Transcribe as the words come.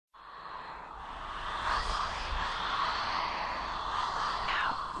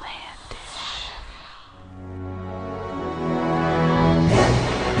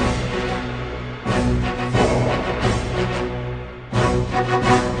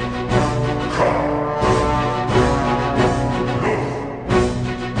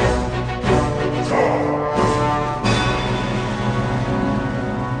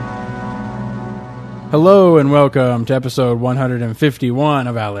Hello and welcome to episode 151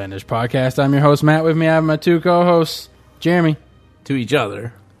 of Outlandish Podcast. I'm your host, Matt. With me, I have my two co-hosts, Jeremy. To each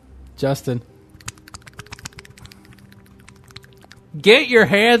other. Justin. Get your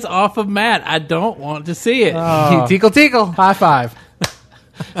hands off of Matt. I don't want to see it. Oh. Tickle, tickle. High five.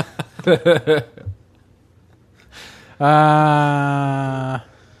 So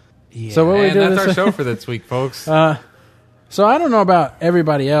what we do that's this our show for this week, folks. So I don't know about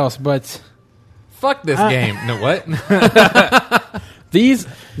everybody else, but Fuck this game. No, what?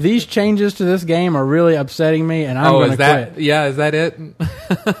 these changes to this game are really upsetting me, and I'm going to quit. Yeah, is that it?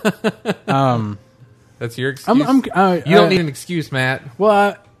 That's your excuse? You don't need an excuse, Matt.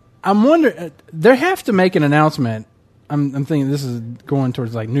 Well, I'm wondering. They have to make an announcement. I'm thinking this is going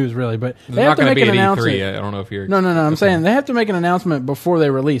towards like news, really, but they have to make an announcement. E3. I don't know if you're. No. I'm saying they have to make an announcement before they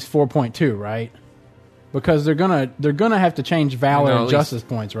release 4.2, right? Because they're gonna have to change Valor and Justice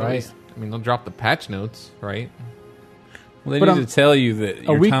points, right? I mean, they'll drop the patch notes, right? Well, they need to tell you that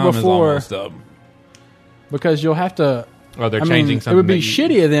your week time before, is almost up. Because you'll have to. Oh, they're changing something. It would be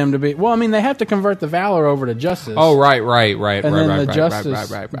shitty of them to be. Well, I mean, they have to convert the Valor over to Justice. Oh, right. And then the Justice,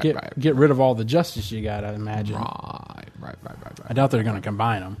 get rid of all the Justice you got, I imagine. Right. I doubt they're going to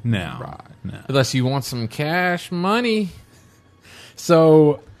combine them. No. Unless you want some cash money.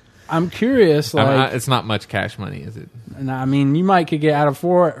 So, I'm curious. Like, it's not much cash money, is it? I mean, you could get out of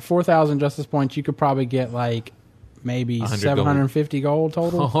 4,000 Justice points, you could probably get like maybe 750 gold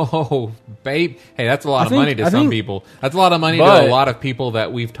total. Oh, babe. Hey, that's a lot of money to some people. That's a lot of money to a lot of people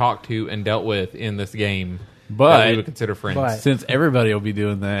that we've talked to and dealt with in this game that we would consider friends. Since everybody will be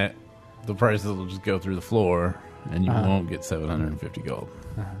doing that, the prices will just go through the floor, and you won't get 750 gold.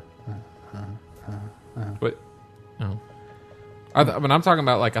 But, no. But I'm talking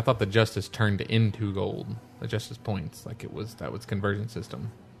about, like, I thought the Justice turned into gold. The Justice points. Like, that was conversion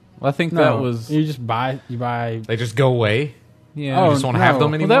system. Well, I think that was... You just buy... They just go away? Yeah. You just won't have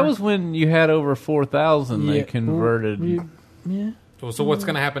them anymore? Well, that was when you had over 4,000 they converted. Yeah. So what's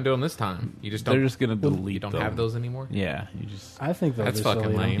going to happen to them this time? You just don't... They're just going to delete You don't them. have those anymore? Yeah. You just... I think that's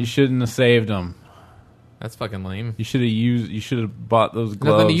fucking lame. You shouldn't have saved them. That's fucking lame. You should have bought those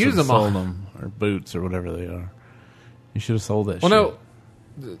gloves to use and them sold on. them. Or boots or whatever they are. You should have sold that shit. Well,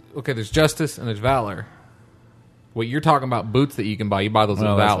 no. Okay, there's Justice and there's Valor. What you're talking about, boots that you can buy. You buy those with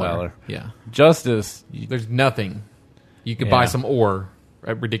Valor. Yeah. Justice. There's nothing. You could buy some ore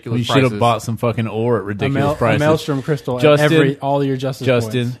at ridiculous prices. You should have bought some fucking ore at ridiculous prices. A Maelstrom crystal Justin, all your Justice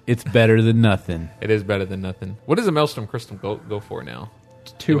points. It's better than nothing. It is better than nothing. What does a Maelstrom crystal go for now?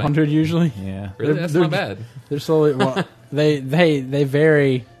 200 usually. Yeah. Really? That's not bad. They're slowly... Well, they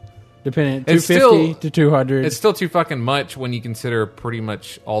vary... Depending, 250 to 200. It's still too fucking much when you consider pretty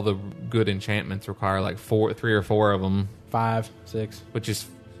much all the good enchantments require like 3 or 4 of them. 5, 6. Which is...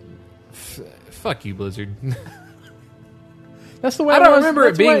 fuck you, Blizzard. That's the way I don't remember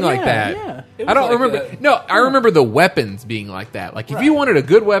it being like that. Yeah. I don't remember... That. No, I remember the weapons being like that. Like, if you wanted a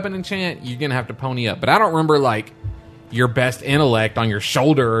good weapon enchant, you're going to have to pony up. But I don't remember, like... your best intellect on your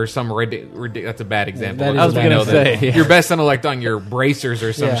shoulder or some that's a bad example. I was going to say your best intellect on your bracers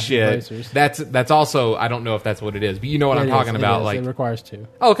or some shit. Bracers. That's also, I don't know if that's what it is, but you know what I'm talking about. Like, it requires 2.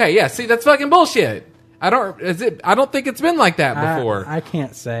 Okay, yeah. See, that's fucking bullshit. I don't think it's been like that before. I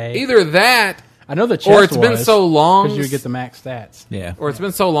can't say either that. I know the chest or it's been so long because you get the max stats. Yeah. Or it's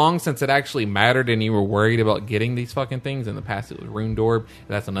been so long since it actually mattered and you were worried about getting these fucking things. In the past, it was Rune Orb.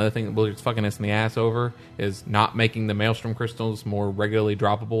 That's another thing that Blizzard's fucking us in the ass over, is not making the Maelstrom crystals more regularly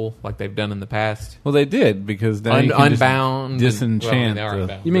droppable like they've done in the past. Well, they did, because now you can Unbound, disenchant. They are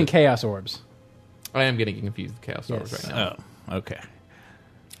unbound, You mean Chaos Orbs? I am getting confused with Chaos Orbs right now. Oh, okay.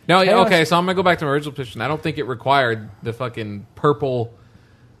 No, yeah, okay, so I'm going to go back to my original position. I don't think it required the fucking purple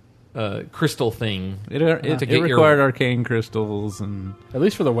crystal thing. It required arcane crystals and... At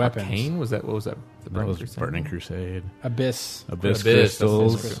least for the weapons. Arcane? What was that? That was Burning Crusade. Abyss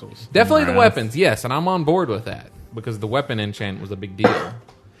crystals. Definitely the weapons, yes, and I'm on board with that. Because the weapon enchant was a big deal.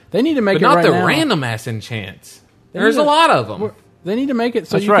 They need to make but it not right the now. random ass enchants. There's a lot of them. They need to make it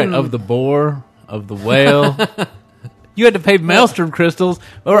so That's you right, can... of the boar, of the whale... You had to pay Maelstrom crystals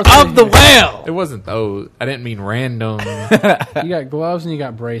or of the whale. It wasn't those. I didn't mean random. You got gloves and you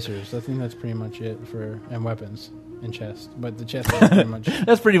got bracers. I think that's pretty much it and weapons and chest. But the chest is pretty much...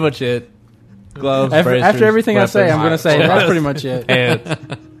 That's pretty much it. Gloves, after bracers, everything weapons, I say, I'm going to say that's pretty much it.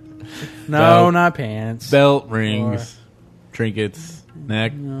 Pants. No, not pants. Belt, rings, trinkets,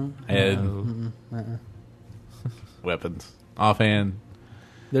 neck, head, weapons, offhand.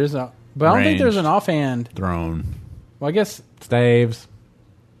 But I don't think there's an offhand throne. Well, I guess staves.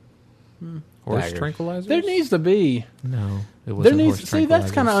 Horse daggers. tranquilizers. There needs to be. No. It wasn't horse See,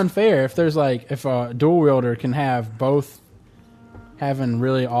 that's kind of unfair. If there's like if a dual wielder can have both having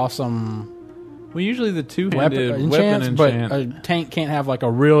really awesome Well, usually the two-handed weapon weapon enchants, but enchant. a tank can't have like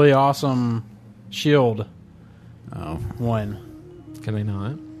a really awesome shield one. Can they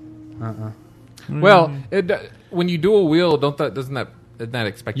not? Well, when you dual wield, doesn't that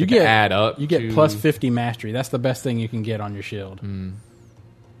expected to add up? You get plus 50 mastery. That's the best thing you can get on your shield.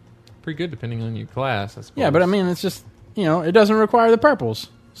 Pretty good depending on your class, I suppose. Yeah, but I mean, it's just it doesn't require the purples,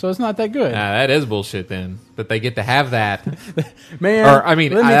 so it's not that good. Nah, that is bullshit. Then that they get to have that, Man. or I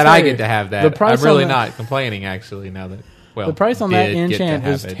mean, let me that tell I you, get to have that. the price I'm really on not complaining actually. Now that the price on that did get to enchant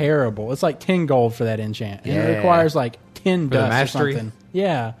have is it. terrible. It's like 10 gold for that enchant, and it Yeah. requires like 10 For the dust or mastery? something.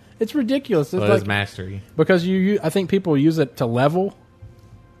 Yeah, it's ridiculous. It's Well, it's like mastery. because I think people use it to level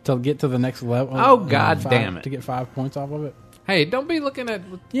to get to the next level. Oh, God damn it. To get 5 points off of it. Hey, don't be looking at.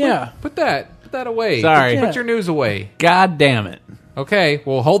 Yeah. put that away. Sorry. Put your news away. God damn it. Okay,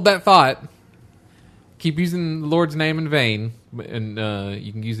 well, hold that thought. Keep using the Lord's name in vain, and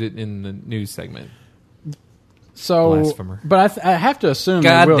you can use it in the news segment. So, Blasphemer. but I have to assume.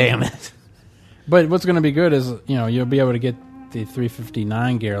 God they will. damn it. But what's going to be good is you'll be able to get the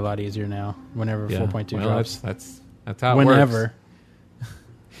 359 gear a lot easier now. Whenever 4.2 well, drops, that's how it works. whenever.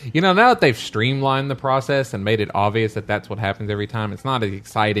 Now that they've streamlined the process and made it obvious that that's what happens every time, it's not as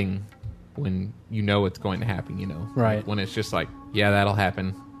exciting when you know it's going to happen. Right. When it's just like, yeah, that'll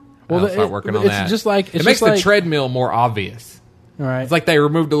happen. Well, I'll start working on it's that. just like it makes the treadmill more obvious. Right. It's like they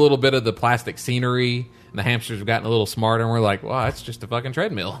removed a little bit of the plastic scenery, and the hamsters have gotten a little smarter, and we're like, wow, it's just a fucking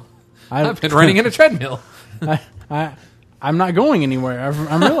treadmill. I've been running in a treadmill. I'm not going anywhere.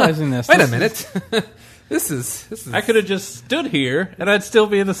 I'm realizing this. Wait a minute. This is. I could have just stood here, and I'd still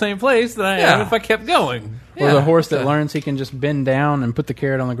be in the same place that I am if I kept going. Or the horse that learns he can just bend down and put the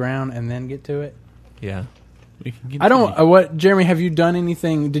carrot on the ground and then get to it. Yeah. I don't. What, Jeremy? Have you done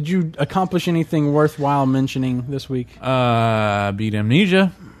anything? Did you accomplish anything worthwhile mentioning this week? Beat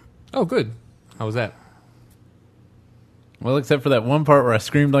Amnesia. Oh, good. How was that? Well, except for that one part where I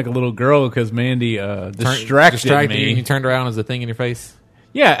screamed like a little girl because Mandy distracted me. You and you turned around as a thing in your face?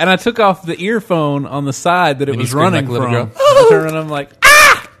 Yeah, and I took off the earphone on the side that it was screamed running like a little from. girl. I turned around and I'm like,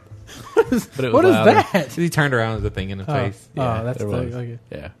 ah! But it was What is louder. that? He turned around as a thing in his face. Oh, that's there was. okay.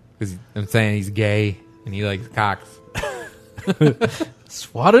 Yeah. Because I'm saying he's gay and he likes cocks.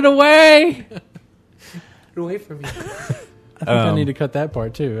 Swat it away! Get away from me. I think I need to cut that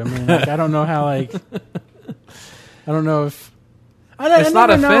part too. I mean, I don't know how. I don't know if It's not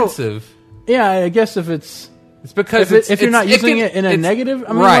never know. offensive. Yeah, I guess if it's because if you're not using it in a negative,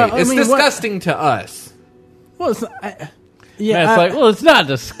 I mean, right? well, It's what- disgusting to us. Well, it's not, Yeah, it's well, it's not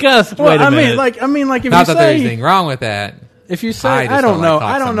disgust. Well, Wait a minute. I mean, like if Not you that there's say anything wrong with that. if you say I just I don't don't know, like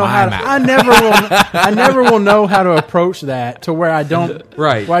I cocks don't in know my how to, mouth. I never will know how to approach that to where I don't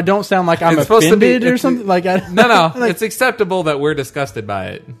Right. where I don't sound like I'm It's supposed to be- offended or it's- something like I No, like, it's acceptable that we're disgusted by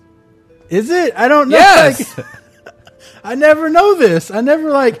it. is it? I don't know. Yes, Like, I never know this. I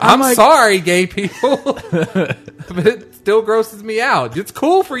never I'm like, sorry, gay people, but it still grosses me out. It's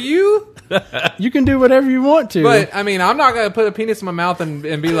cool for you, You can do whatever you want to. but I mean, I'm not gonna put a penis in my mouth and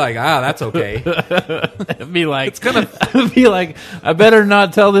be like, that's okay. be like, it's gonna be like, I better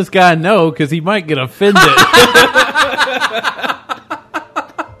not tell this guy no because he might get offended.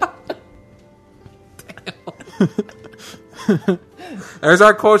 There's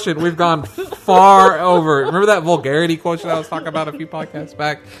our quotient. We've gone far over. Remember that vulgarity quotient I was talking about a few podcasts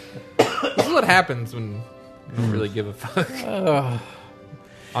back? This is what happens when you don't really give a fuck.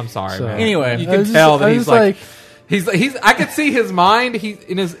 I'm sorry, So- man. Anyway, you I can was tell just- I that was he's just like he's. I can see his mind.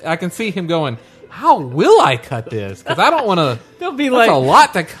 I can see him going, how will I cut this? Because I don't want to. They'll be That's like, a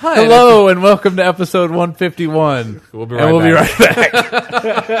lot to cut. hello and welcome to episode 151. We'll be and right we'll back. be right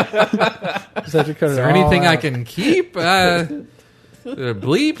back. Just have to cut Is it there all anything I out. can keep?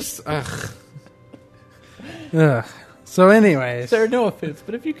 Bleeps. Ugh. Ugh. So, anyways, There are no offense,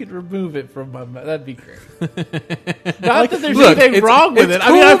 but if you could remove it from my mouth, that'd be great. Not that there's Look, anything wrong with it's it.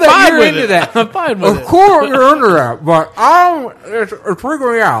 I mean, cool I'm that fine you're with into it. that. I'm fine with it. course you're into that, but it's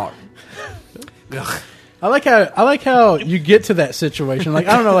freaking me out. I like how you get to that situation. Like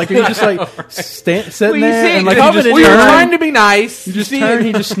I don't know, like you're just like sitting you there see and it like you coming just and We were you're turn, trying to be nice. you just turn,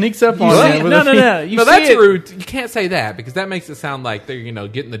 he just sneaks up on see- you. with no, a no, feet. no. You No, see that's it, rude. You can't say that because that makes it sound like they're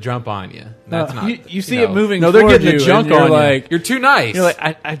getting the jump on you. That's not. You see it moving. No, they're toward getting the you, junk and you're on you. like, You're too nice. You're like,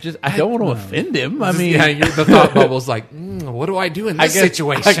 I don't want to offend him. I mean, yeah, the thought bubble's like, what do I do in this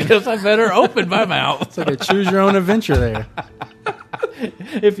situation? I guess I better open my mouth. It's like a choose your own adventure there.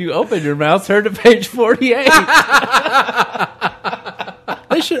 If you open your mouth, turn to page 48.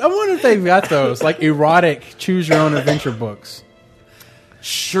 They They should. I wonder if they've got those like erotic choose your own adventure books.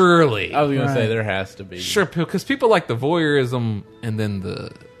 Surely, I was going to say there has to be. Sure, because people like the voyeurism and then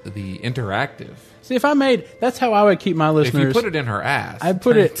the interactive. See, if I made, that's how I would keep my listeners. If you put it in her ass, I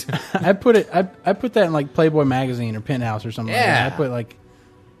put it. I put that in like Playboy magazine or Penthouse or something. Yeah, like that. I put like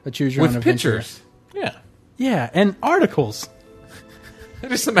a choose your own with adventure. pictures. Yeah, and articles.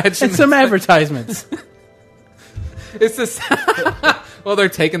 Just imagine and some advertisements. It's this. Well, they're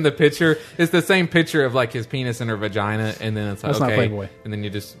taking the picture. It's the same picture of like his penis and her vagina, and then it's like, that's okay, not Playboy. And then you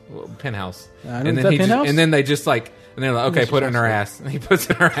just Penthouse, and then Penthouse? and then they just like, and they're like, okay, put it in her ass, and he puts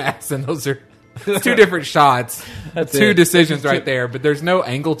it in her ass, and those are two different shots, two decisions right there, but there's no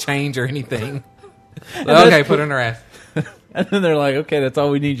angle change or anything. Okay, put it in her ass, and then they're like, okay, that's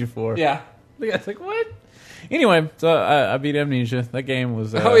all we need you for. Yeah, the guy's like, what? Anyway, so I beat Amnesia. That game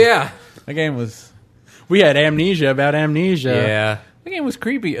was. That game was. We had Amnesia about Amnesia. Yeah. The game was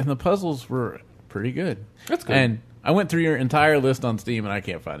creepy, and the puzzles were pretty good. That's good. And I went through your entire list on Steam, and I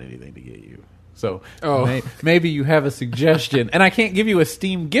can't find anything to get you. So maybe you have a suggestion. And I can't give you a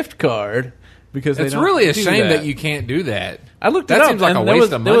Steam gift card because it's really a shame that you can't do that. I looked that it up. Seems like a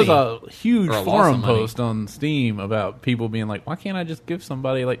waste of money. There was a huge forum post on Steam about people being like, "Why can't I just give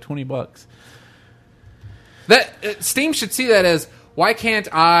somebody like $20?" That Steam should see that as, why can't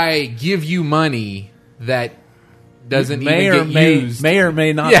I give you money that doesn't even get used? May or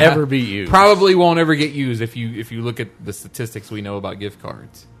may not ever be used. Probably won't ever get used if you look at the statistics we know about gift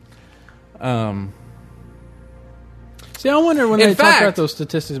cards. See, I wonder when they talk about those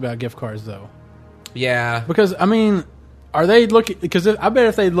statistics about gift cards, though. Yeah, because I mean, are they looking? Because I bet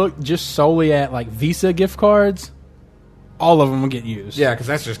if they look just solely at like Visa gift cards, all of them will get used. Yeah, because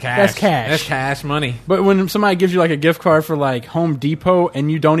that's just cash. That's cash. That's cash money. But when somebody gives you like a gift card for like Home Depot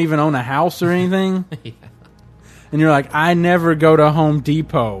and you don't even own a house or anything, and you're like, I never go to Home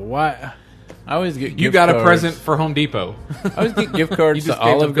Depot. Why? I always get. You got a present for Home Depot. I always get gift cards to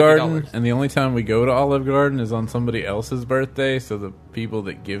Olive Garden, and the only time we go to Olive Garden is on somebody else's birthday. So the people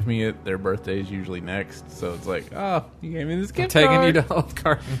that give me it, their birthday is usually next. So it's like, oh, you gave me this gift card. Taking you to Olive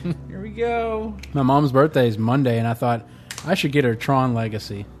Garden. Here we go. My mom's birthday is Monday, and I thought I should get her Tron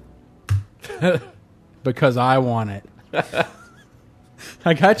Legacy because I want it.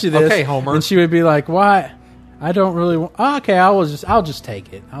 I got you this, okay, Homer. And she would be like, "Why? I don't really want." Oh, okay, I'll just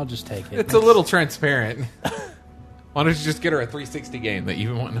take it. I'll just take it. It's a little transparent. Why don't you just get her a 360 game that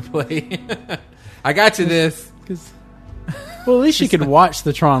you've been wanting to play? I got you this. Well, at least she could watch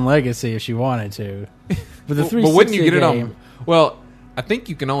the Tron Legacy if she wanted to. But the 360 but wouldn't you get it game, on? Well, I think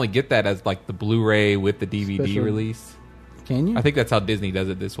you can only get that as like the Blu-ray with the DVD special release. Can you? I think that's how Disney does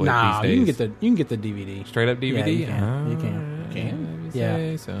it this way nah, these days. you can get the DVD. Straight up DVD. Yeah, you can.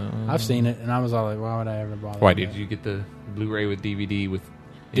 Yeah, so. I've seen it, and I was all like, "Why would I ever bother?" Why did you get the Blu-ray with DVD with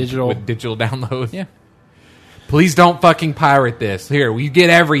digital download? Yeah. Please don't fucking pirate this. Here, you get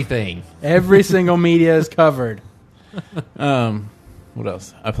everything. Every single media is covered. What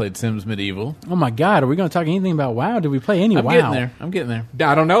else? I played Sims Medieval. Oh my God, are we going to talk anything about WoW? Did we play any WoW? I'm getting there.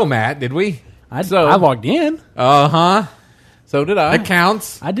 I don't know, Matt. Did we? I logged in. So did I. That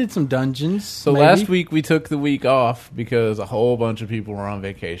counts. I did some dungeons. So last week we took the week off because a whole bunch of people were on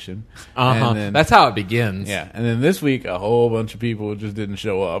vacation. That's how it begins. Yeah, and then this week a whole bunch of people just didn't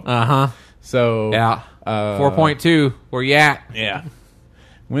show up. So 4.2. Where you at? Yeah.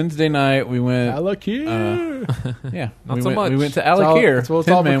 Wednesday night we went. Alakir. Yeah, not so much. We went to Alakir. It's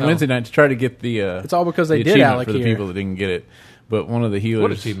all man Wednesday night to try to get the. It's all because they did Alakir for the people that didn't get it. But one of the healers.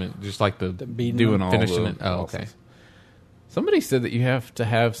 What achievement? Just like the doing all finishing the it. Oh, okay. Somebody said that you have to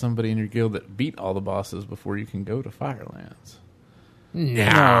have somebody in your guild that beat all the bosses before you can go to Firelands.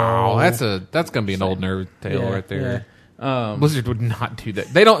 No, that's going to be an old nerd tale right there. Yeah. Blizzard would not do that.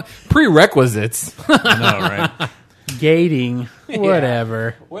 They don't prerequisites. No, right? Gating,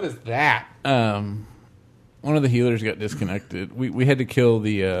 whatever. Yeah. What is that? One of the healers got disconnected. We had to kill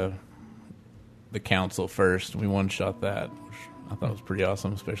the council first. We one shot that, which I thought was pretty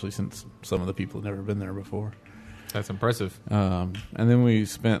awesome, especially since some of the people had never been there before. That's impressive. And then we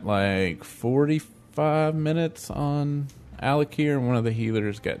spent like 45 minutes on Alakir, and one of the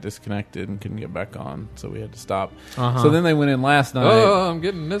healers got disconnected and couldn't get back on, so we had to stop. So then they went in last night. Oh, I'm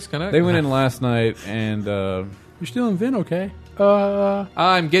getting disconnected. They went in last night, and you're still in Vin, okay?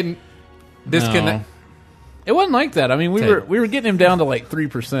 I'm getting disconnected. No. It wasn't like that. I mean, we were getting him down to like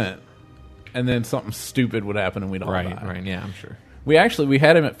 3%, and then something stupid would happen, and we'd all die. Right, yeah, I'm sure. We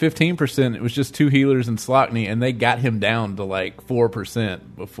had him at 15%. It was just two healers and Slockney, and they got him down to like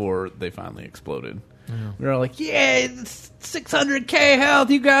 4% before they finally exploded. Yeah. We were all like, "Yeah, it's 600k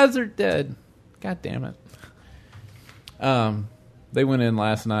health. You guys are dead." God damn it. They went in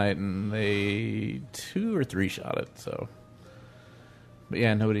last night and they 2 or 3 shot it. So, but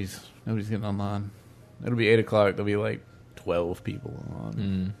yeah, nobody's getting online. It'll be 8 o'clock. There'll be like 12 people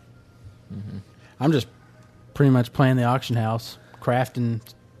on. I'm just pretty much playing the auction house, crafting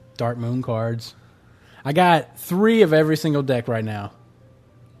Dark Moon cards. I got 3 of every single deck right now.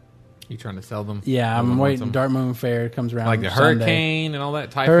 You trying to sell them? Yeah, No I'm one wants waiting. them? Dark Moon Fair comes around Like the Sunday. hurricane and all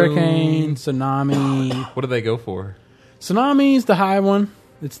that. Typhoon. Hurricane, Tsunami. What do they go for? Tsunami's the high one.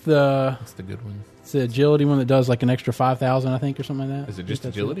 It's the That's the good one. agility one that does like an extra 5,000, I think, or something like that. Is it I just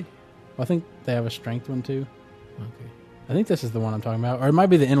think that's agility? Well, I think they have a strength one too. Okay. I think this is the one I'm talking about, or it might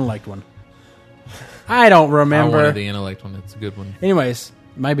be the intellect one. I don't I remember. wanted the intellect one. It's a good one. Anyways,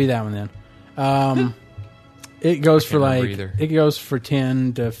 might be that one then. It goes for remember like either. it goes for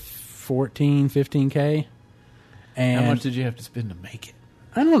 10 to 14, 15K. And How much did you have to spend to make it?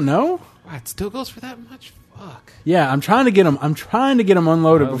 I don't know. Wow, it still goes for that much? Fuck. Yeah, I'm trying to get them. I'm trying to get them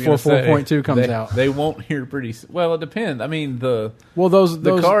unloaded I was before gonna say, 4.2 comes they, out. They won't hear pretty. Well, it depends. I mean, the Those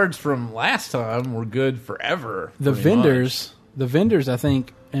cards from last time were good forever. the pretty vendors, I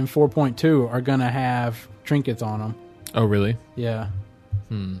think in 4.2 are gonna have trinkets on them. Oh, really? Yeah.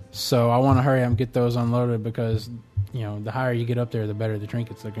 So I want to hurry up and get those unloaded because the higher you get up there, the better the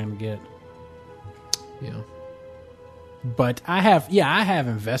trinkets they're going to get. Yeah. But I have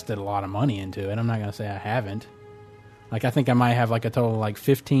invested a lot of money into it. I'm not going to say I haven't. Like I think I might have like a total of like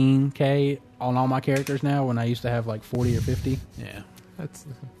 15K on all my characters now when I used to have like 40 or 50. much. Yeah. It's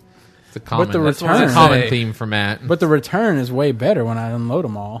a common, the that's return- a common theme for Matt. But the return is way better when I unload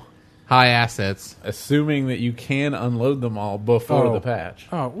them all. High assets. Assuming that you can unload them all before the patch.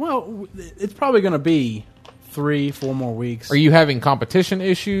 Oh, well, it's probably going to be 3-4 more weeks. Are you having competition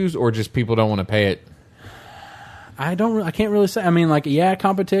issues or just people don't want to pay it? I can't really say. I mean, like, yeah,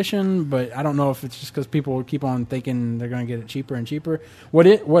 competition, but I don't know if it's just because people keep on thinking they're going to get it cheaper and cheaper. What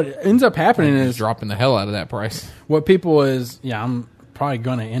ends up happening Just is dropping the hell out of that price. what people is. Yeah, I'm probably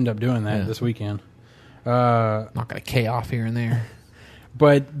going to end up doing that this weekend. Not going to K off here and there.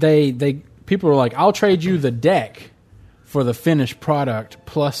 But people are like, I'll trade you the deck for the finished product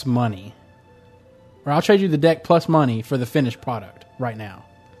plus money, or I'll trade you the deck plus money for the finished product right now.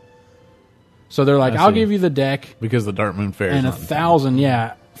 So they're like, I I'll see. give you the deck Because the Dark Moon Fair is and not in town. 1,000,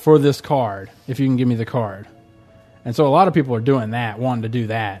 yeah, for this card if you can give me the card. And so a lot of people are doing that, wanting to do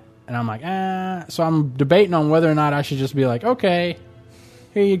that, and I'm like, So I'm debating on whether or not I should just be like, okay,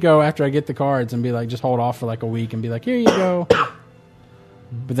 here you go after I get the cards, and be like, just hold off for like a week and be like, here you go.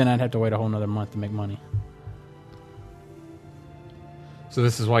 But then I'd have to wait a whole nother month to make money. So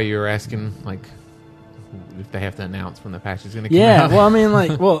this is why you were asking, like, if they have to announce when the patch is going to come Yeah, out. well, I mean,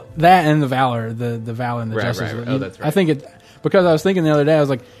 like, that and the Valor, the Valor and the Right, Justice. right. Oh, that's right. I think because I was thinking the other day, I was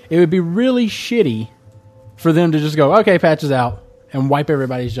like, it would be really shitty for them to just go, okay, patch is out, and wipe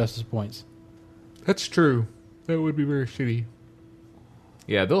everybody's Justice points. That's true. That would be very shitty.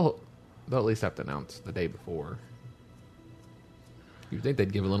 Yeah, they'll at least have to announce the day before. You'd think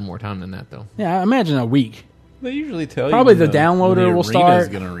they'd give a little more time than that, though. Yeah, I imagine a week. They usually tell you. Probably when the downloader when the will arena's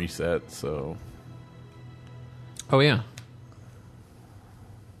start. going to reset, so. Oh, yeah.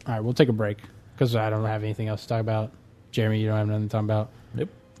 All right, we'll take a break because I don't have anything else to talk about. Jeremy, you don't have nothing to talk about. Nope.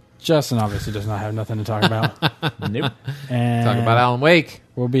 Justin obviously does not have nothing to talk about. Nope. And Talk about Alan Wake.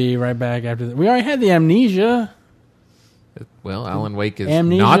 We'll be right back after that. We already had the Amnesia. Well, Alan Wake is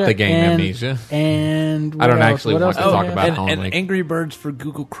Amnesia not the game and, Amnesia. And I don't what else? actually What want else to do we talk have? about and Alan Wake. Angry Birds for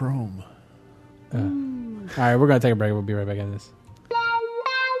Google Chrome. All right, we're going to take a break. We'll be right back after this.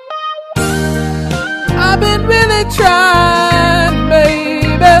 I've been really trying,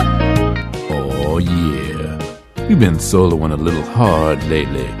 baby. Oh yeah. You've been soloing a little hard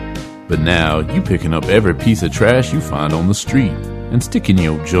lately. But now you picking up every piece of trash you find on the street and sticking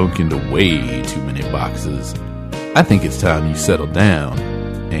your junk into way too many boxes. I think it's time you settle down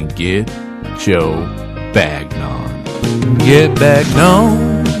and get your bag on. Get back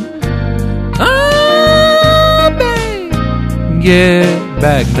on. Oh, babe. Get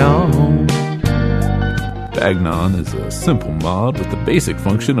back on. Bagnon is a simple mod with the basic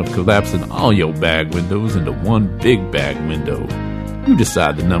function of collapsing all your bag windows into one big bag window. You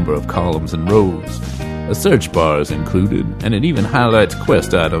decide the number of columns and rows. A search bar is included, and it even highlights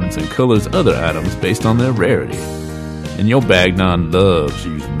quest items and colors other items based on their rarity. And your Bagnon loves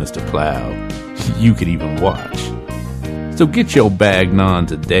using Mr. Plow. You could even watch. So get your Bagnon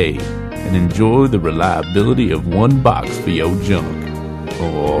today and enjoy the reliability of one box for your junk.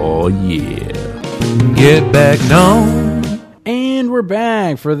 Oh yeah. Get back on. And we're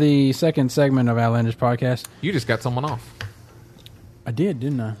back for the second segment of Outlandish Podcast. You just got someone off. I did,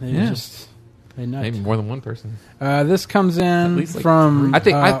 didn't I? They Yeah. just Hey, nuts. Maybe more than one person. This comes in least, like, from I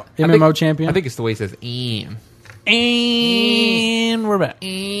think MMO champion. I think it's the way he says "em." And we're back.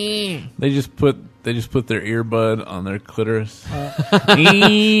 They just put their earbud on their clitoris.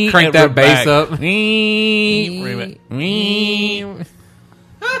 Crank that bass up.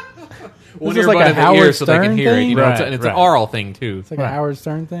 One is earbud like a in the Howard ear so they can Stern hear it. thing? You know, Right, and it's right. an oral thing too. It's like a Howard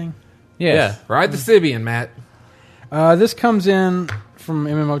Stern thing. Yes. Yeah, ride the Sibian, Matt. This comes in from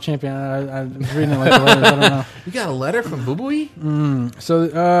MMO champion. I was reading it like the letters. I don't know. You got a letter from Boo Booey?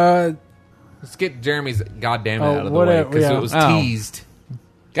 So, Let's get Jeremy's goddamn it Oh, out of the what way a- because yeah. it was Oh. teased.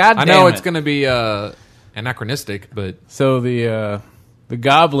 God I damn know it. it's going to be anachronistic, but So the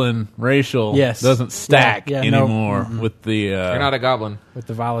goblin racial Yes. doesn't stack Yeah, no. anymore with the. you're not a goblin. with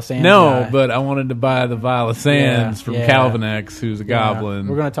the Viola Sands no, guy. but I wanted to buy the Viola Sands from yeah. Calvin X, who's a Yeah, goblin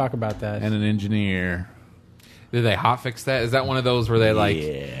We're going to talk about that. and an engineer. Did they hotfix that? Is that one of those where they like?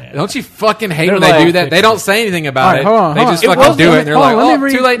 Yeah. Don't you fucking hate They're when they like- do that? They don't say anything about All right, it. hold on, they hold on. just It fucking wasn't- do it, and they're hold like, on, let me "Oh,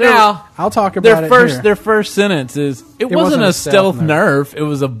 read- too late there- now." I'll talk about Their first sentence is it wasn't a stealth nerf. It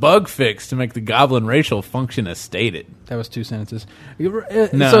was a bug fix to make the goblin racial function as stated. That was 2 sentences. No,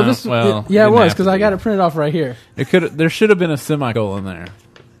 so this, well, yeah, it it didn't was have because to I be. got it printed off right here. There should have been a semicolon there,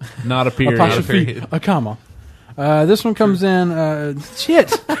 not a period. Apostrophe, a comma. This one comes in. Shit.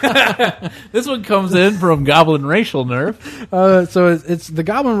 This one comes in from Goblin Racial Nerf. So it's the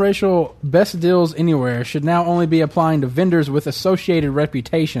Goblin Racial Best Deals Anywhere should now only be applying to vendors with associated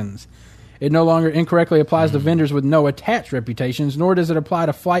reputations. It no longer incorrectly applies to vendors with no attached reputations, nor does it apply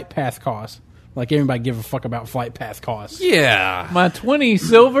to flight path costs. Like everybody give a fuck about flight path costs. Yeah. My 20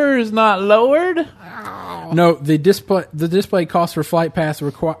 silver is not lowered. No, the display costs for flight paths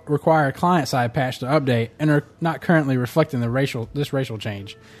require a client side patch to update and are not currently reflecting this racial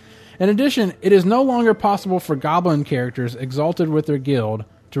change. In addition, it is no longer possible for Goblin characters exalted with their guild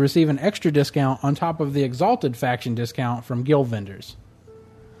to receive an extra discount on top of the exalted faction discount from guild vendors.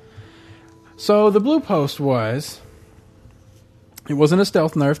 So the blue post was, it wasn't a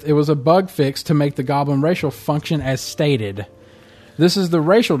stealth nerf, it was a bug fix to make the Goblin racial function as stated. This is the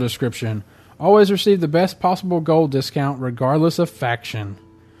racial description. Always receive the best possible gold discount regardless of faction.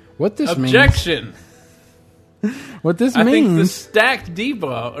 What this Objection. means? What this I think the means? stacked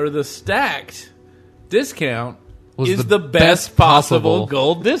debuff or the stacked discount Was is the the best best possible possible.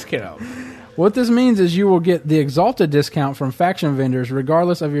 gold discount. What this means is you will get the exalted discount from faction vendors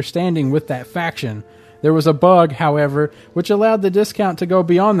regardless of your standing with that faction. There was a bug, however, which allowed the discount to go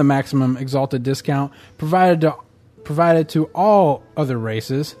beyond the maximum exalted discount provided to all other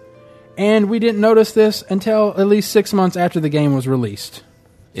races, and we didn't notice this until at least 6 months after the game was released.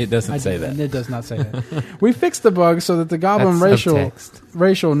 It doesn't say that. It does not say that. We fixed the bug so that the Goblin That's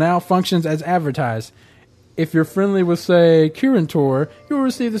racial now functions as advertised. If you're friendly with, say, Kirin, you will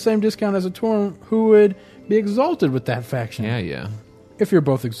receive the same discount as a Tauren who would be exalted with that faction. Yeah. If you're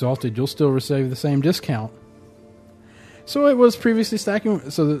both exalted, you'll still receive the same discount. So it was previously stacking.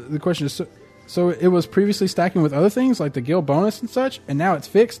 So the question is, so it was previously stacking with other things like the guild bonus and such, and now it's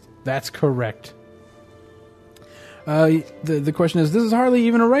fixed. That's correct. The question is, this is hardly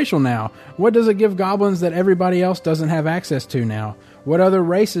even a racial now. What does it give goblins that everybody else doesn't have access to now? What other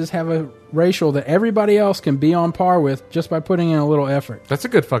races have a racial that everybody else can be on par with just by putting in a little effort? That's a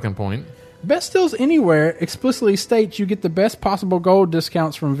good fucking point. Best Deals Anywhere explicitly states you get the best possible gold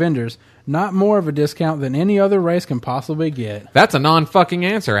discounts from vendors, not more of a discount than any other race can possibly get. That's a non-fucking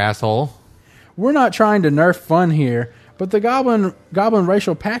answer, asshole. We're not trying to nerf fun here, but the Goblin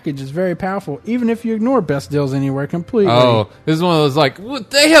racial package is very powerful, even if you ignore Best Deals Anywhere completely. Oh, this is one of those like, well,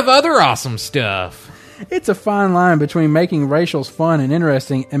 they have other awesome stuff. It's a fine line between making racials fun and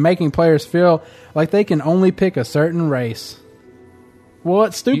interesting and making players feel like they can only pick a certain race. Well,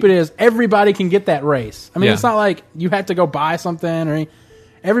 what's stupid is everybody can get that race. I mean, Yeah. It's not like you have to go buy something or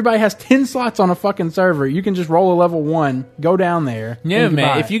everybody has 10 slots on a fucking server. You can just roll a level 1, go down there. No, and man.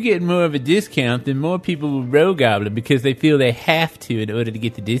 buy If it. you get more of a discount, then more people will roll Goblin because they feel they have to in order to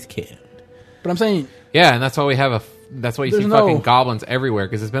get the discount. But I'm saying, Yeah, and that's why we have that's why you There's see no- fucking goblins everywhere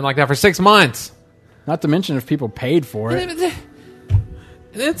because it's been like that for 6 months. not to mention if people paid for it.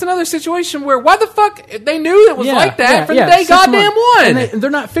 It's another situation where why the fuck they knew it was like that from the day 6 goddamn months. one. And they're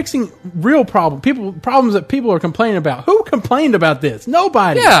not fixing real problems that people are complaining about. Who complained about this?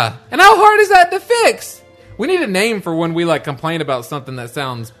 Nobody. Yeah, and how hard is that to fix? We need a name for when we like complain about something that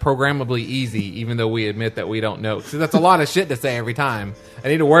sounds programmably easy, even though we admit that we don't know. Because that's a lot of shit to say every time. I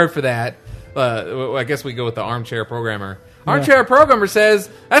need a word for that. I guess we go with the armchair programmer. Armchair programmer says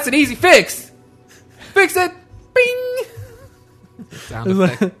that's an easy fix. Fix it. Bing. Sound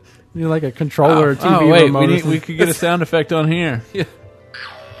effect. You're like a controller or TV wait, remote. we could get a sound effect on here.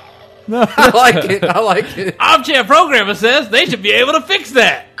 I like it. I like it. Armchair programmer says they should be able to fix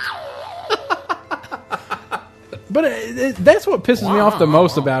that. But that's what pisses me off the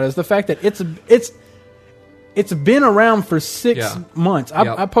most about it, is the fact that it's been around for 6 months.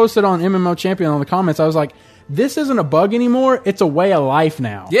 I posted on MMO Champion on the comments. I was like, this isn't a bug anymore. It's a way of life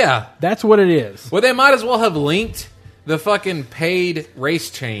now. Yeah. That's what it is. Well, they might as well have linked the fucking paid race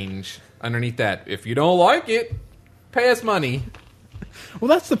change underneath that. If you don't like it, pay us money. Well,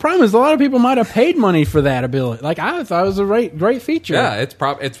 that's the problem, is a lot of people might have paid money for that ability. Like, I thought it was a great feature. Yeah, it's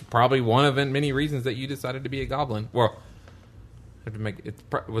probably one of many reasons that you decided to be a goblin. Well, have to make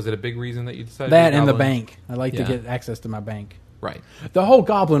was it a big reason that you decided that to be a and the goblin? bank. I like to get access to my bank. Right. The whole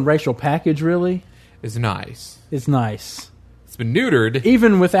goblin racial package really It's nice. is nice. It's been neutered.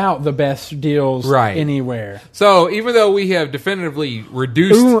 Even without the best deals anywhere. So even though we have definitively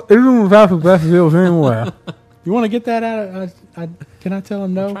reduced... Even without the best deals anywhere. You want to get that out? Can I tell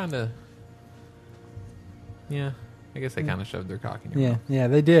him no? I'm trying to... Yeah. I guess they kind of shoved their cock in your mouth. Yeah,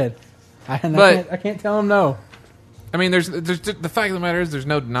 they did. I can't tell him no. I mean, there's the fact of the matter is there's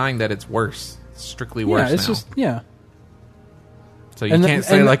no denying that it's worse. It's strictly worse Yeah, it's now. just, So you can't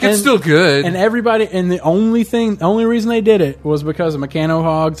say, it's still good. And everybody, and the only reason they did it was because of Mechano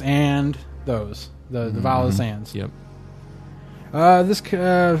Hogs and those, the Violet Sands. Yep.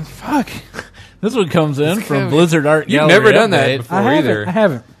 Fuck. This one comes in from Blizzard Art You've Gallery never done that update. before. I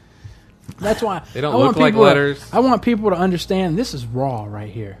haven't. That's why They don't I want look like people letters. I want people to understand this is raw right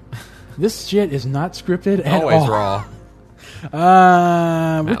here. This shit is not scripted at Always all. raw.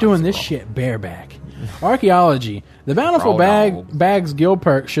 We're doing this shit bareback. Archaeology. The Bountiful Raw dog. Bags guild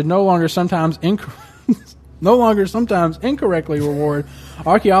perk should no longer sometimes incorrectly reward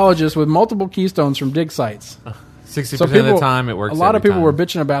archaeologists with multiple keystones from dig sites. 60% of the time it works. A lot of every people time. were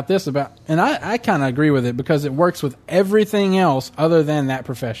bitching about this, and I kind of agree with it because it works with everything else other than that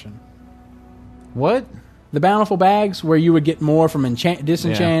profession. What? The Bountiful Bags, where you would get more from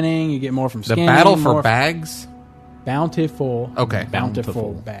disenchanting, you get more from The scanning. battle for more bags? Bountiful. Okay.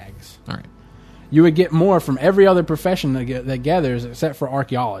 Bountiful bags. All right. You would get more from every other profession that gathers except for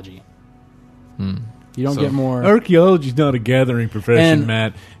archaeology. You don't get more. Archaeology's not a gathering profession, And-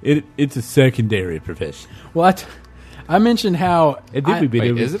 Matt. It's a secondary profession. Well, I mentioned how. is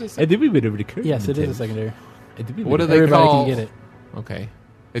it a secondary? Yes, it is a secondary. What do they Everybody call... can get it. Okay.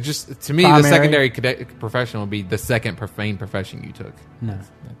 It just, to me, Primary. the secondary profession would be the second profane profession you took. No,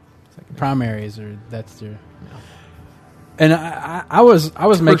 primaries or that's their. And I was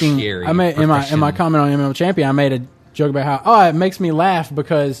making Tertiary in my profession. comment on MMO Champion, I made a joke about how it makes me laugh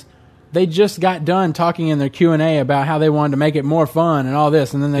because they just got done talking in their Q&A about how they wanted to make it more fun and all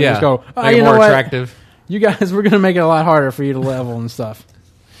this, and then they just go, Make it you know more what? attractive. You guys, we're going to make it a lot harder for you to level and stuff.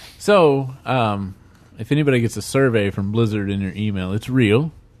 So, if anybody gets a survey from Blizzard in your email, it's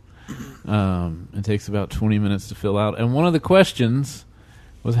real. It takes about 20 minutes to fill out. And one of the questions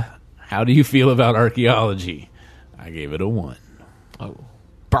was, how do you feel about archaeology? I gave it a 1. Oh.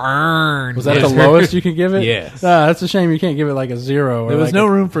 Burn. Was that the lowest you could give it? Yes. That's a shame you can't give it like a 0. Or There was like no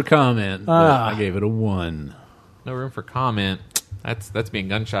room for comment, but Ah. I gave it a 1. No room for comment. That's being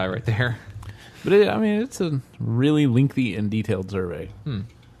gun shy right there. But it's a really lengthy and detailed survey.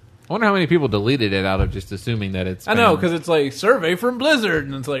 I wonder how many people deleted it out of just assuming that it's... I know, spam. because it's like, survey from Blizzard.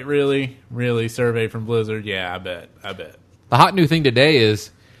 And it's like, really? Really? Survey from Blizzard? Yeah, I bet. The hot new thing today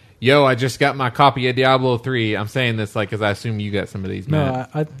is, I just got my copy of Diablo 3. I'm saying this because I assume you got some of these, No, Matt.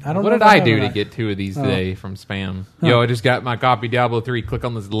 I don't know. What did if I have do or to not. get 2 of these today from spam? I just got my copy of Diablo 3. Click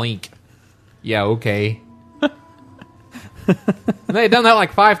on this link. Yeah, okay. And they've done that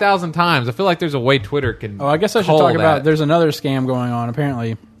like 5,000 times. I feel like there's a way Twitter can. Oh, I guess I should cull talk about. that. There's another scam going on.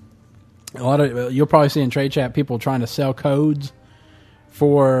 Apparently, a lot of you'll probably see in trade chat people trying to sell codes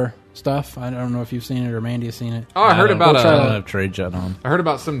for stuff. I don't know if you've seen it or Mandy has seen it. Oh, I heard about I don't a. have trade chat on. I heard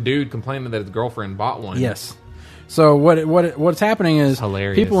about some dude complaining that his girlfriend bought one. Yes. So what's happening is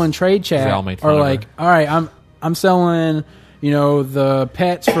hilarious. people in trade They all chat made fun are of like, her. all right, I'm selling. The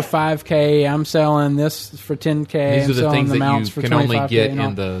pets for $5K. I'm selling this for $10K. These I'm are the selling things the that mounts you for can only $25K get and all.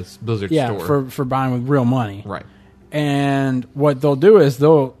 in the Blizzard Yeah, store. for buying with real money. Right. And what they'll do is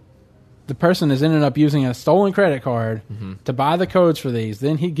the person has ended up using a stolen credit card to buy the codes for these.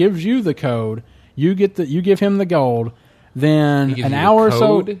 Then he gives you the code. You give him the gold. Then He gives an you the hour or so.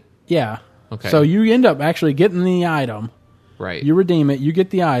 code? Yeah. Okay. So you end up actually getting the item. Right. You redeem it. You get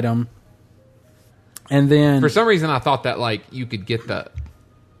the item. And then For some reason, I thought that like you could get the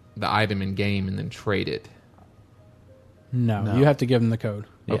item in game and then trade it. no, you have to give him the code.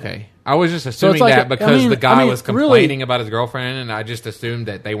 Okay, I was just assuming like that a- because the guy was really- complaining about his girlfriend, and I just assumed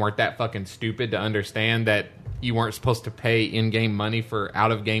that they weren't that fucking stupid to understand that you weren't supposed to pay in-game money for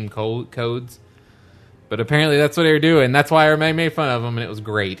out-of-game codes. But apparently that's what they were doing. That's why I made fun of them, and it was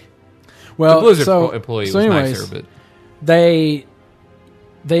great. Well, the Blizzard so, employee so was anyways, nicer, but they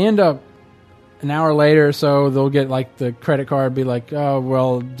end up an hour later or so, they'll get like the credit card, be like, oh,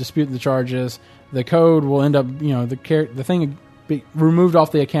 well, dispute the charges. The code will end up, the thing will be removed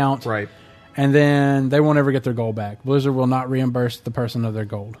off the account. right. And then they won't ever get their gold back. Blizzard will not reimburse the person of their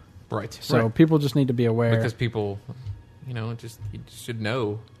gold. Right. So people just need to be aware. Because people, you should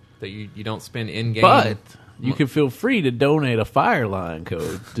know that you don't spend in-game. But you can feel free to donate a Fireline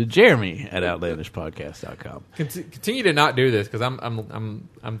code to Jeremy at outlandishpodcast.com. Continue to not do this because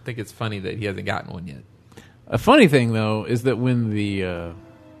I'm think it's funny that he hasn't gotten one yet. A funny thing though is that when the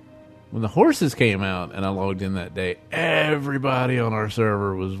horses came out and I logged in that day, everybody on our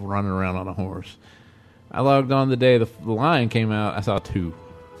server was running around on a horse. I logged on the day the lion came out. I saw 2.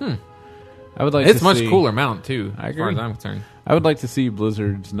 I would like. It's to much see, cooler mount too, I as far agree. as I'm concerned. I would like to see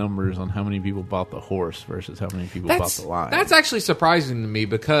Blizzard's numbers on how many people bought the horse versus how many people bought the lion. That's actually surprising to me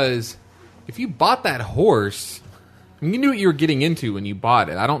because if you bought that horse, you knew what you were getting into when you bought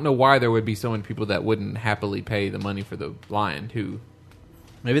it. I don't know why there would be so many people that wouldn't happily pay the money for the lion too.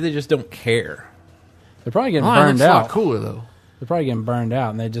 Maybe they just don't care. They're probably getting Lion burned looks a lot out. cooler though. They're probably getting burned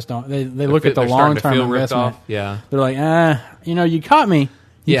out, and they just don't. They look at the They're starting long to term feel ripped investment. off. Yeah. They're like, you caught me.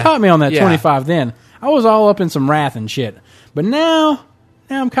 You Yeah. caught me on that Yeah. 25 then. I was all up in some wrath and shit. But now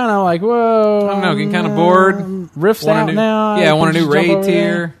I'm kind of like, whoa. I don't know, getting kind of bored. Rift's Want a out new- now. Yeah, I want a Just new jump raid over there.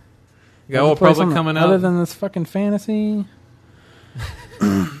 tier. You got Wanna Old play Republic something coming other up. than this fucking fantasy.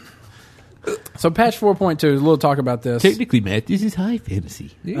 So patch 4.2, a little talk about this. Technically, Matt, this is high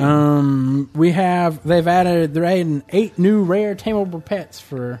fantasy. They're adding 8 new rare tameable pets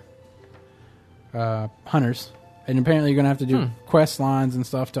for hunters, and apparently you're gonna have to do quest lines and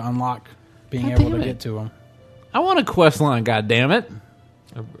stuff to unlock being God able to damn it. get to them. I want a quest line, goddammit.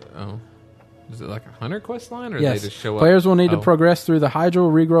 Oh. Is it like a hunter quest line or Yes, they just show up? players will need to Oh. progress through the hydro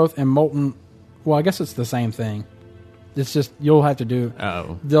regrowth and molten. Well, I guess it's the same thing. It's just you'll have to do.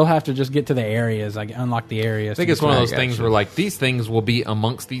 Oh. They'll have to just get to the areas, like unlock the areas. I think it's one of those things where like these things will be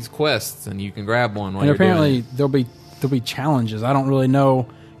amongst these quests and you can grab one while And you're apparently doing there'll be challenges. I don't really know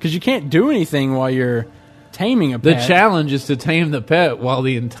because you can't do anything while you're taming a The pet. challenge is to tame the pet while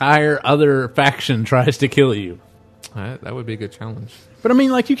the entire other faction tries to kill you. it. That would be a good challenge. But I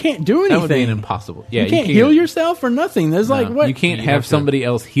mean, like you can't do anything. That would be an impossible. Yeah, you can't heal yourself or nothing. There's like No, what you can't You have have to- somebody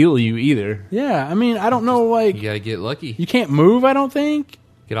else heal you either. Yeah, I mean, I don't know. Like You got to get lucky. you can't move. I don't think.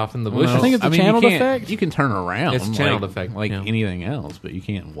 Get off in the Well, bushes. I think it's a channeled you can't- effect. You can turn around. It's a channeled like, effect, like yeah. anything else, but you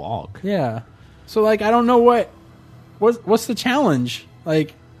can't walk. Yeah. So like, I don't know what's the challenge.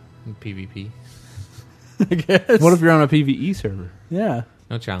 Like, PvP. I guess. What if you're on a PvE server? Yeah.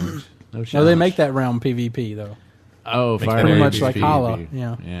 No challenge. No challenge. No, they make that round PvP though. Oh, Makes Fire pretty Emblem much is like PvP. Hollow,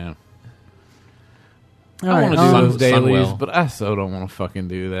 yeah. Yeah. All I right, want to do those Sun- dailies, Sunwell. but I so don't want to fucking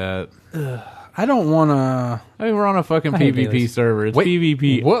do that. I don't want to. I mean, we're on a fucking I hate PvP dailies. server. It's Wait,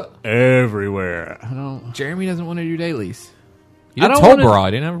 PvP what? everywhere. I don't. Jeremy doesn't want to do dailies. You I did don't Toll wanna- Bar.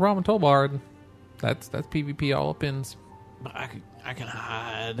 I didn't have a problem with Toll Bar. That's PvP all up ins. I can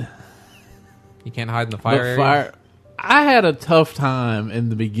hide. You can't hide in the fire area. I had a tough time in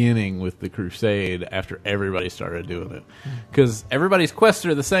the beginning with the Crusade after everybody started doing it. Because everybody's quests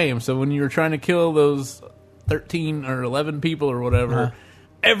are the same. So when you were trying to kill those 13 or 11 people or whatever,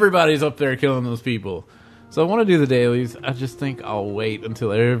 everybody's up there killing those people. So I want to do the dailies. I just think I'll wait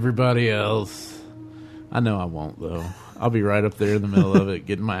until everybody else. I know I won't, though. I'll be right up there in the middle of it,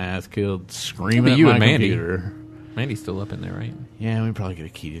 getting my ass killed, screaming Maybe at you my and Mandy. computer. Mandy's still up in there, right? Yeah, we probably get a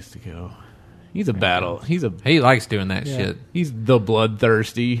Ketis to go. He's a battle. He likes doing that shit. He's the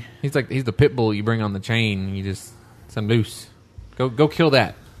bloodthirsty. He's the pit bull you bring on the chain and you just send loose. Go kill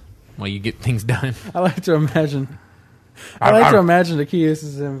that while you get things done. I like to imagine. The Kios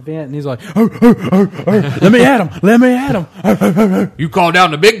is in an event and he's like, "Let me at him! Let me at him!" You call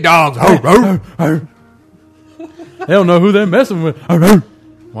down the big dogs. They don't know who they're messing with.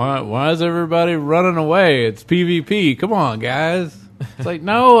 Why is everybody running away? It's PvP. Come on, guys. It's like,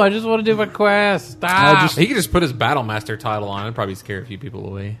 no, I just want to do my quest. Stop. He could just put his Battle Master title on. It'd probably scare a few people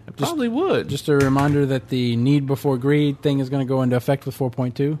away. Probably would. Just a reminder that the need before greed thing is going to go into effect with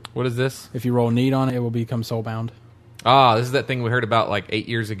 4.2. What is this? If you roll need on it, it will become soulbound. This is that thing we heard about like 8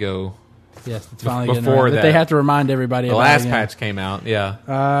 years ago. Yes, it's finally getting Before around. that. They have to remind everybody The about last it again. patch came out.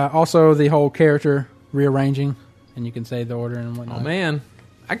 Yeah. Also, the whole character rearranging, and you can say the order and whatnot. Oh man.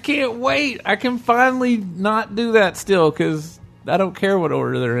 I can't wait. I can finally not do that still because I don't care what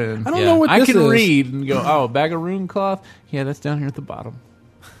order they're in. I don't know what I this can is. read and go, oh, bag of rune cloth? Yeah, that's down here at the bottom.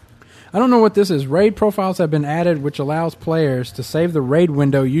 I don't know what this is. Raid profiles have been added, which allows players to save the raid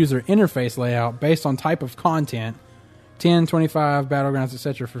window user interface layout based on type of content. 10, 25, battlegrounds,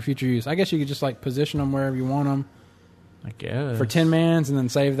 etc. for future use. I guess you could just like position them wherever you want them. I guess. For 10 mans and then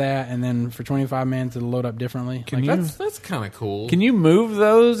save that, and then for 25 mans it'll load up differently. That's kind of cool. Can you move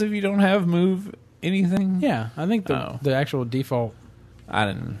those if you don't have move anything? Yeah, I think the actual default.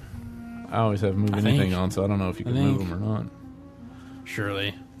 I always have move anything on, so I don't know if you can move them or not.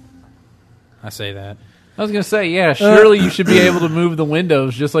 Surely. I say that. I was going to say, yeah, surely you should be able to move the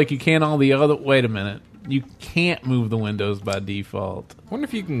windows just like you can all the other... Wait a minute. You can't move the windows by default. I wonder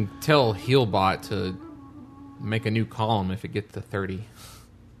if you can tell Healbot to make a new column if it gets to 30.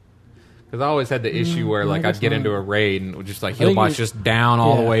 Because I always had the issue where like I'd get into a raid and it was just like Healbot's just down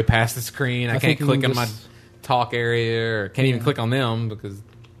all the way past the screen. I can't click on my talk area or can't even click on them because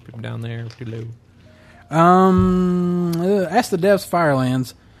people down there are too low. Ask the devs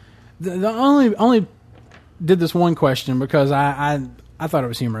Firelands. The only did this one question because I thought it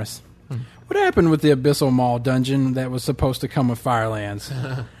was humorous. What happened with the Abyssal Maw dungeon that was supposed to come with Firelands?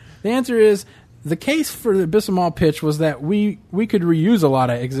 The answer is the case for the Abyssal Maw pitch was that we could reuse a lot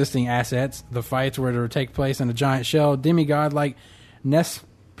of existing assets. The fights were to take place in a giant shell demigod like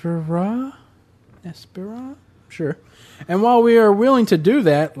Nespera? Sure. And while we are willing to do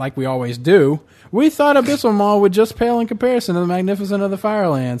that, like we always do, we thought Abyssal Maw would just pale in comparison to the magnificence of the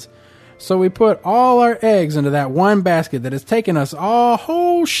Firelands. So we put all our eggs into that one basket that has taken us a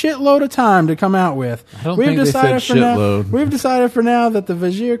whole shitload of time to come out with. I don't think they said shitload. We've decided for now that the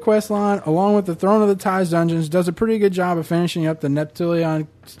Vajir questline, along with the Throne of the Tides dungeons, does a pretty good job of finishing up the Neptilion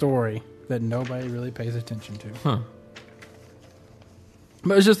story that nobody really pays attention to. Huh.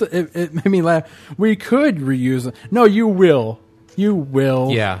 But it's just, it made me laugh. We could reuse it. No, you will. You will.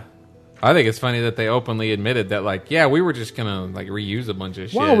 Yeah. I think it's funny that they openly admitted that, like, yeah, we were just gonna like reuse a bunch of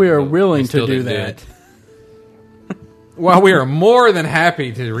shit. While we are but willing we still to do didn't that. While we are more than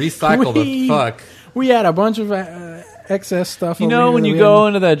happy to recycle the fuck. We had a bunch of excess stuff. You over know, here when that you we go hadn't-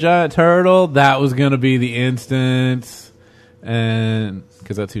 into that giant turtle, that was going to be the instance. And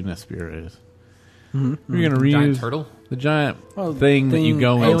because that's who Nespera is. You're going to reuse Giant turtle? the giant Oh, thing that you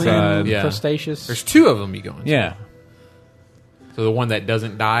go alien, inside. Yeah. Crustaceous. There's two of them you go into. Yeah. So the one that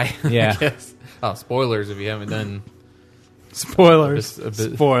doesn't die. Yeah. I guess. Oh, spoilers if you haven't done. Spoilers. A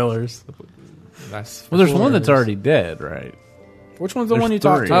bit- Spoilers. That's Well, there's one that's already dead, right? Which one's the There's one you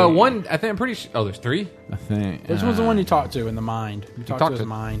talked three. to? one. I think I'm pretty sure. Oh, there's three. I think. Which one's the one you talked to in the mind? You talked to talked his to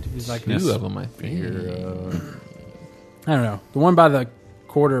mind. He's like, Two of them, I think. I don't know. The one by the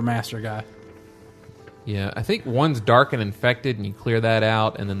quartermaster guy. Yeah, I think one's dark and infected, and you clear that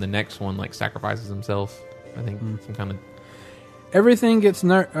out, and then the next one like sacrifices himself. I think some kind of. Everything gets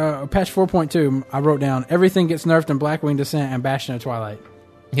nerfed. Patch 4.2, I wrote down, everything gets nerfed in Blackwing Descent and Bastion of Twilight.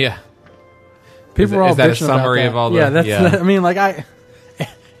 Yeah. People Is are all that a bitching about summary that. of all the- Yeah, that's. yeah. I mean, like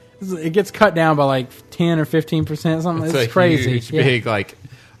it gets cut down by like 10 or 15%. Something. It's a crazy. huge, Yeah. big like.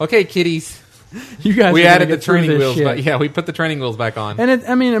 Okay, kitties. You guys. We are gonna added the get through training this wheels shit. back. Yeah, we put the training wheels back on. And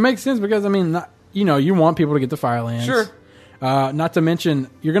it makes sense because you want people to get the Firelands. Sure. Not to mention,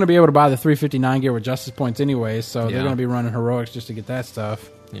 you're going to be able to buy the 359 gear with Justice points anyways, so they're Yeah. going to be running heroics just to get that stuff.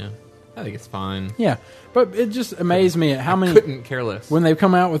 Yeah, I think it's fine. Yeah, but it just amazed me at how many Couldn't care less. when they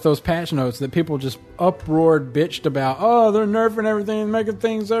come out with those patch notes that people just uproared, bitched about. Oh, they're nerfing everything, making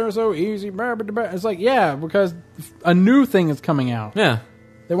things that are so easy. Blah, blah, blah. It's like, yeah, because a new thing is coming out. Yeah,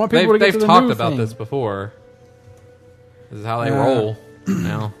 They want people to get they've to the talked new about thing. this before. This is how they roll.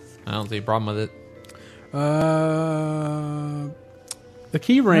 Now I don't see a problem with it. The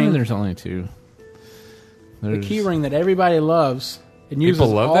key I mean, ring. there's only two. The key ring that everybody loves and uses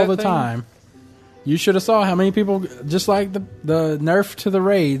People love all that the thing? time. You should have saw how many people, just like the nerf to the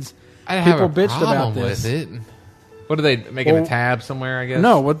raids, I people have a bitched about problem this. with it. What are they making Well, a tab somewhere? I guess.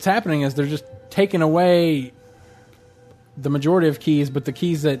 No, what's happening is they're just taking away the majority of keys, but the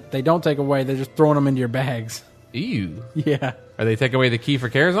keys that they don't take away, they're just throwing them into your bags. Ew. Yeah. Are they taking away the key for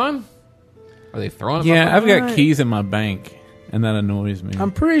Carazon? Are they throwing it? Yeah, I've got Right. keys in my bank, and that annoys me.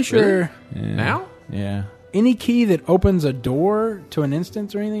 I'm pretty sure Yeah. now. Yeah. any key that opens a door to an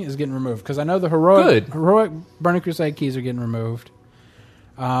instance or anything is getting removed. Because I know the heroic Burning Crusade keys are getting removed.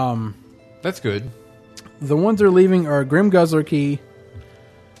 That's good. The ones they're leaving are Grim Guzzler key,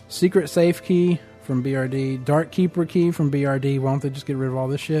 Secret Safe key from BRD, Dark Keeper key from BRD. Why don't they just get rid of all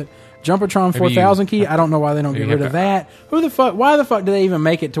this shit? Jumpertron 4000 key. I don't know why they don't get maybe rid you of have that. Why the fuck do they even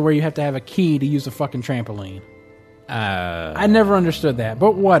make it to where you have to have a key to use a fucking trampoline? I never understood that,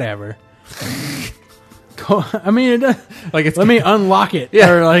 but whatever. I mean, it does, Like it's let me unlock it. yeah,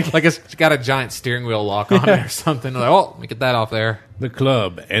 Or like, it's got a giant steering wheel lock on it or something. Like, oh, let me get that off there. The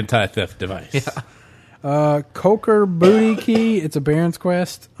club anti-theft device. Coker Booty Key. It's a Baron's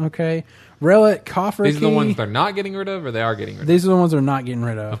Quest. Okay. Relic Coffer Key. These are the ones they're not getting rid of, or they are getting rid of. These are the ones they're not getting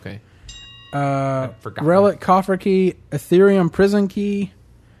rid of. Okay. Forgotten. Relic Coffer Key, Ethereum Prison Key,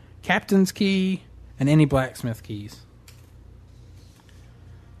 Captain's Key, and any blacksmith keys.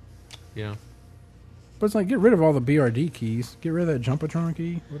 Yeah. But it's like, get rid of all the BRD keys. Get rid of that Jumpatron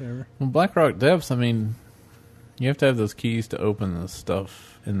key. Whatever. Well, BlackRock Depths, I mean, you have to have those keys to open the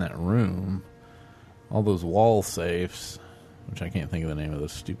stuff in that room. All those wall safes, which I can't think of the name of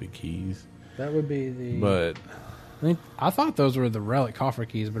those stupid keys. That would be the... But I thought those were the Relic Coffer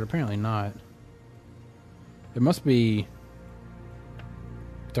keys, but apparently not. It must be...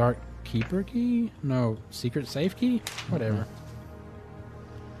 Dark Keeper key? No, Secret Safe key? Whatever.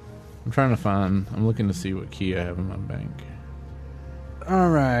 I'm looking to see what key I have in my bank.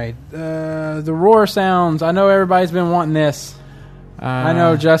 Alright. The roar sounds. I know everybody's been wanting this. I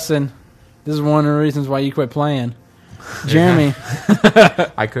know, Justin. This is one of the reasons why you quit playing. Jeremy.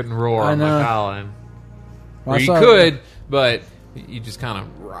 I couldn't roar I on my know. Colin. Well, Or I you saw- could, but you just kind of...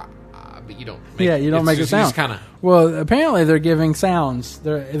 But you don't make, you don't make a just, you sound. just kind of... Well, apparently they're giving sounds.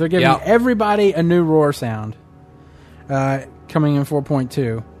 They're giving Yeah. everybody a new roar sound. Coming in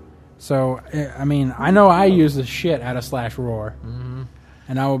 4.2. So, I mean, I know I use the shit out of Slash Roar. Mm-hmm.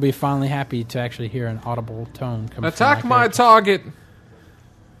 And I will be finally happy to actually hear an audible tone coming Attack from my character. target.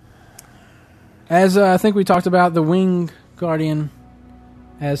 As I think we talked about, the Wing Guardian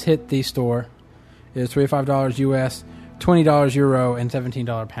has hit the store. It's $25 US, $20 Euro, and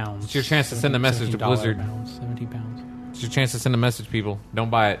 $17 pounds. It's your chance to send a message to $17 Blizzard. Pounds, 17 pounds. It's your chance to send a message, people. Don't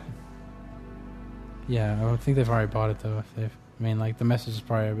buy it. Yeah, I think they've already bought it though. If they've, I mean, like the message has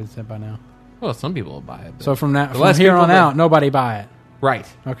probably been sent by now. Well, some people will buy it. but- So from The from less here people on that- out, nobody buy it. Right.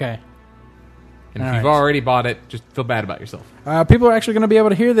 Okay. And if All you've right. already bought it, just feel bad about yourself. People are actually going to be able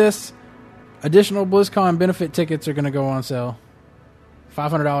to hear this. Additional BlizzCon benefit tickets are going to go on sale.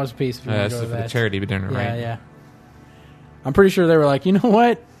 $500 a piece if you want That's to go for to the that. charity dinner, Yeah, right? yeah. I'm pretty sure they were like, you know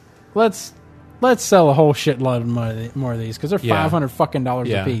what? Let's sell a whole shitload more of these because they're Yeah. $500 fucking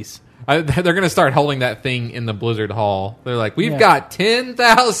Yeah. a piece. They're going to start holding that thing in the Blizzard Hall. They're like, we've Yeah. got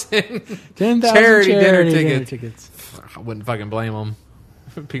 10,000 10,000 charity dinner dinner tickets. I wouldn't fucking blame them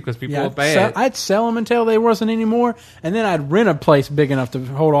because people Yeah, will pay it. I'd sell them until there wasn't any more, and then I'd rent a place big enough to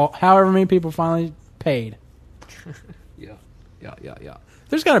hold however many people finally paid. Yeah.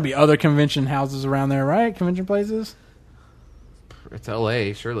 There's got to be other convention houses around there, right? Convention places? It's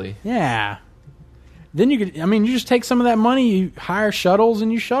LA, surely. Yeah. Then you could, I mean, you just take some of that money, you hire shuttles,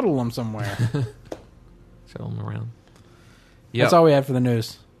 and you shuttle them somewhere. Show them around. That's all we had for the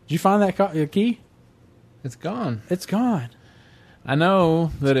news. Did you find that key? It's gone. It's gone. I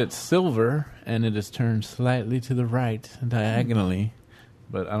know that it's silver and it is turned slightly to the right diagonally,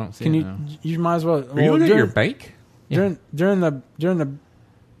 but I don't see Can it you? now. You might as well. Are you looking at your bank? during the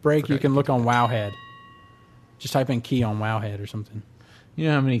break? You can look on Wowhead. Just type in key on Wowhead or something. You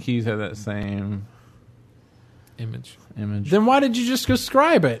know how many keys have that same Image. image? Then why did you just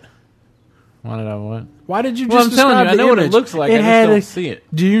describe it? Why did I what? Why did you Well, just I'm telling describe you, I the know what it image? looks like. I just had don't a- see it.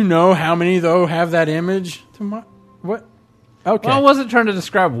 Do you know how many though have that image? What? Okay. Well, I wasn't trying to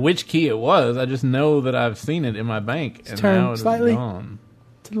describe which key it was. I just know that I've seen it in my bank, and turned now it's slightly. gone.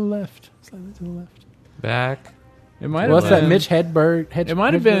 to the left. Slightly to the left. Back. It might What's have that been. Mitch Hedberg? It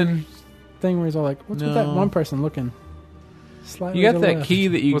might have been. thing where he's all like, "What's with that No. one person looking?" Slightly You to got the that left. key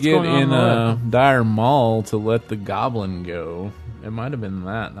that you What's get going on in on the Dire Mall to let the goblin go. It might have been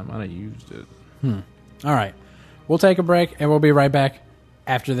that. I might have used it. All right, we'll take a break and we'll be right back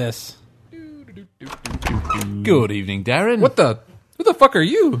after this. Good evening, Darren. What the? Who the fuck are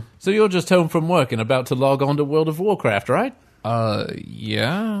you? So you're just home from work and about to log on to World of Warcraft, right?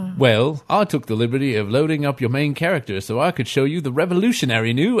 Yeah. Well, I took the liberty of loading up your main character so I could show you the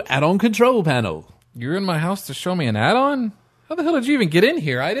revolutionary new add-on control panel. You're in my house to show me an add-on? How the hell did you even get in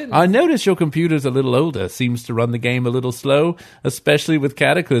here? I didn't. I notice your computer's a little older, seems to run the game a little slow, especially with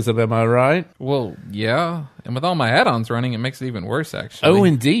Cataclysm, am I right? Well, yeah. And with all my add-ons running, it makes it even worse, actually. Oh,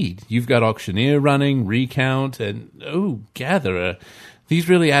 indeed. You've got Auctioneer running, Recount, and, Gatherer. These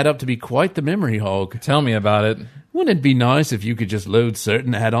really add up to be quite the memory hog. Tell me about it. Wouldn't it be nice if you could just load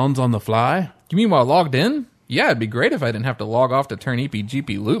certain add-ons on the fly? You mean while logged in? Yeah, it'd be great if I didn't have to log off to turn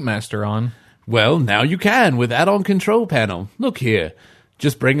EPGP Lootmaster on. Well, now you can with Add-on Control Panel. Look here.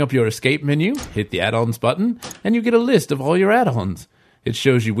 Just bring up your escape menu, hit the add-ons button, and you get a list of all your add-ons. It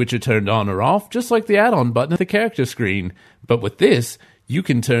shows you which are turned on or off, just like the add-on button at the character screen. But with this, you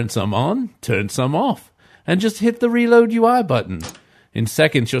can turn some on, turn some off. and just hit the Reload UI button. In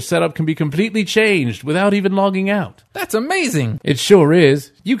seconds, your setup can be completely changed without even logging out. That's amazing. It sure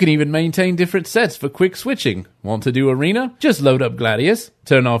is. You can even maintain different sets for quick switching. Want to do Arena? Just load up Gladius,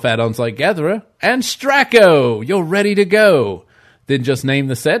 turn off add-ons like Gatherer, and Stracco! You're ready to go. Then just name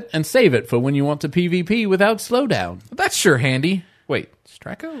the set and save it for when you want to PvP without slowdown. That's sure handy. Wait,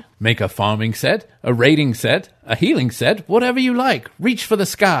 Stracco? Make a farming set, a raiding set, a healing set, whatever you like. Reach for the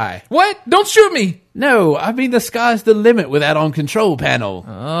sky. What? Don't shoot me! No, I mean the sky's the limit with add-on control panel.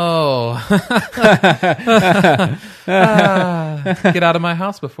 Oh. Get out of my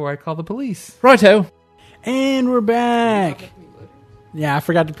house before I call the police. Righto. And we're back. Yeah, I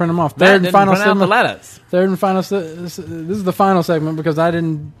forgot to print them off. Matt Third and didn't final print out the segment. letters. Third and final. This is the final segment because I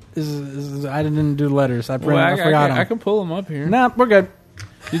didn't. I didn't do letters. I printed. I forgot them. I can pull them up here. Nah, we're good.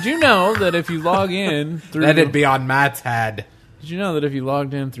 Did you know that if you log in through... That'd be on Matt's head. Did you know that if you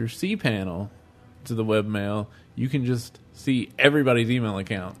logged in through cPanel to the webmail, you can just see everybody's email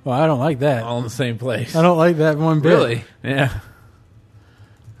account Well, I don't like that. all in the same place? I don't like that one bit. Really? Yeah.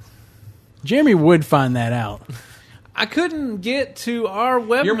 Jeremy would find that out. I couldn't get to our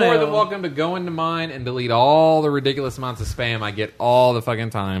webmail. You're more than welcome to go into mine and delete all the ridiculous amounts of spam I get all the fucking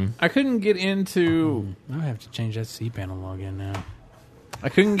time. I couldn't get into... I have to change that cPanel login now. I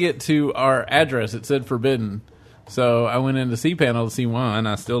couldn't get to our address. It said forbidden. So I went into cPanel to see why, and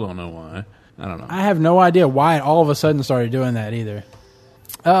I still don't know why. I don't know. I have no idea why it all of a sudden started doing that either.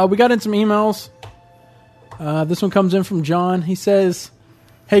 We got in some emails. This one comes in from John. He says,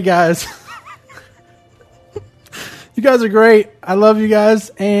 "Hey guys, you guys are great. I love you guys,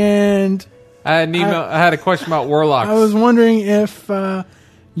 and I had an email. I had a question about warlocks. I was wondering if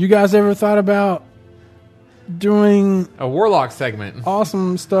you guys ever thought about doing a warlock segment.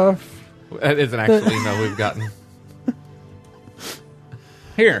 awesome stuff." That is an actual email we've gotten.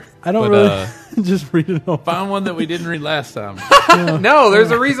 Here. I don't But, really just read it all. Found one that we didn't read last time. No, there's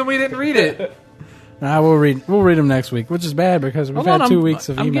a reason we didn't read it. Nah, we'll read them next week, which is bad because we've Hold had on, 2 I'm- weeks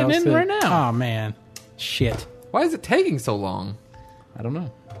of emails. I'm getting in too. right now. Oh man, shit. Why is it taking so long? I don't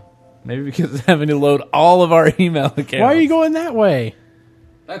know. Maybe because it's having to load all of our email accounts. Why are you going that way?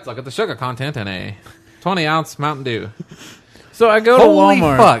 Let's look at the sugar content in a 20-ounce Mountain Dew. So I go to Holy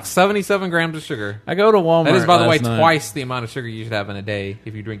Walmart. fuck, 77 grams of sugar. I go to Walmart. That is, by the way, last night. twice the amount of sugar you should have in a day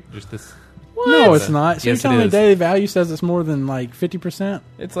if you drink just this. No, it's not. So Yes, you're telling it me is. daily value says it's more than like 50%?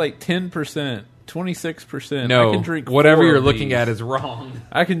 It's like 10%, 26%. I No, can drink whatever 4 you're of looking these. at is wrong.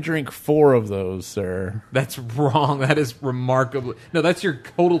 I can drink 4 of those, sir. That's wrong. That is remarkably... No, that's your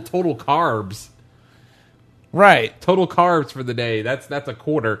total carbs. Right. Total carbs for the day. That's a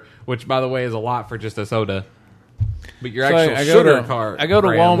quarter, which, by the way, is a lot for just a soda. But your So actual I go sugar to- card. I go to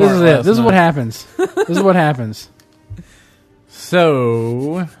grams. Walmart. This is it. last This is what night. happens. This is what happens.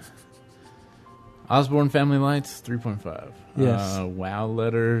 So, Osborne Family Lights, 3.5. Yes. Wow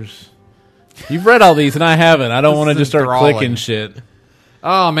letters. You've read all these, and I haven't. I don't This want to is just start enthralling. clicking shit.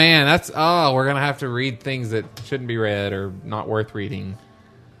 Oh, man. We're going to have to read things that shouldn't be read or not worth reading.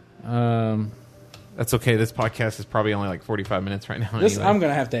 That's okay. This podcast is probably only like 45 minutes right now. This anyway. I'm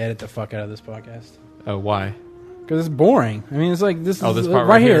going to have to edit the fuck out of this podcast. Oh, why? Because it's boring. I mean, it's like this Oh, is this part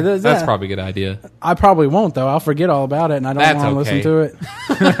right here. That's yeah. probably a good idea. I probably won't, though. I'll forget all about it, and I don't That's want to okay. listen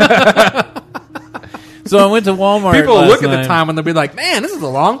to it. So I went to Walmart. People will last look at the night. time and they'll be like, man, this is a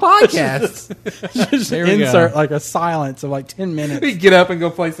long podcast. Just There we go. insert like a silence of like 10 minutes. We get up and go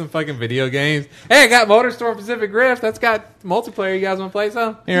play some fucking video games. Hey, I got MotorStorm Pacific Rift. That's got multiplayer. You guys want to play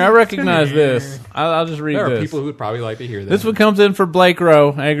some? Here, I recognize this. I'll just read There are this. people who would probably like to hear This that. one comes in for Blake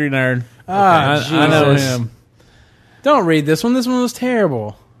Rowe, Angry Nerd. Ah, I know Jesus. him. Don't read this one. This one was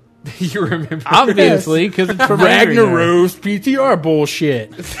terrible. You remember? Obviously, because it's from Angry Nerd. Ragnaros PTR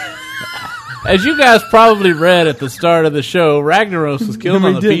bullshit. As you guys probably read at the start of the show, Ragnaros was killed No,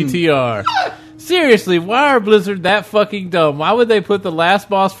 on he the didn't. PTR. Seriously, why are Blizzard that fucking dumb? Why would they put the last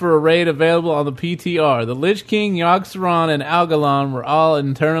boss for a raid available on the PTR? The Lich King, Yogg-Saron, and Algalon were all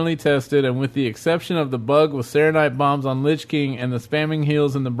internally tested, and with the exception of the bug with Serenite bombs on Lich King and the spamming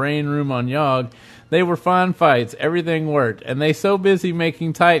heals in the brain room on Yogg, they were fine fights. Everything worked. And they so busy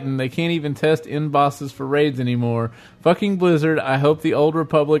making Titan, they can't even test end bosses for raids anymore. Fucking Blizzard, I hope the Old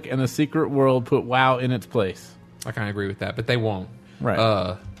Republic and the Secret World put WoW in its place. I kind of agree with that, but they won't.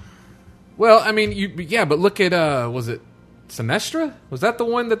 Right. Well, I mean, but look at, was it Sinestra? Was that the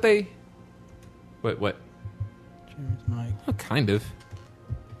one that they... What? Mike. Oh, kind of.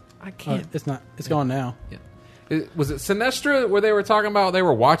 I can't... It's not. It's gone now. Was it Sinestra where they were talking about they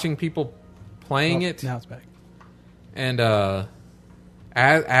were watching people playing it? Now it's back. And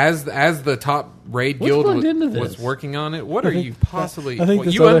As the top raid What's guild plugged into was this? working on it, what are you possibly? I think what,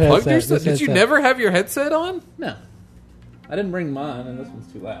 this you other unplugged headset, yourself? this Did you headset. never have your headset on? No. I didn't bring mine, and this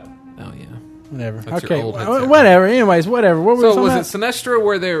one's too loud. Oh yeah. Whatever. That's your Okay. old headset. Whatever. Anyways, whatever. What were we So talking was about? it Sinestra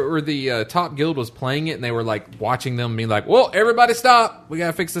where the top guild was playing it and they were like watching them being like, "Well, everybody stop! We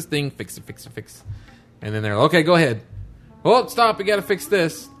gotta fix this thing. Fix it." And then they're like, "Okay, go ahead." Well, stop! We gotta fix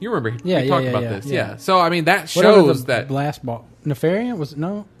this. You remember? Yeah, we talked yeah, about yeah, this. yeah. Yeah. So I mean, that Whatever shows the that blast ball. Nefarian was it?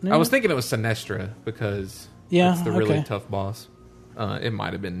 No. I was thinking it was Sinestra because Yeah, it's the really okay. tough boss. It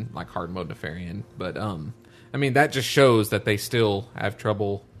might have been like hard mode Nefarian, but I mean that just shows that they still have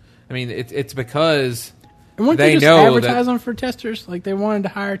trouble. I mean, it's because And weren't they they just know advertise that. them for testers? Like they wanted to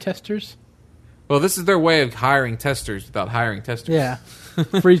hire testers. Well, this is their way of hiring testers without hiring testers. Yeah,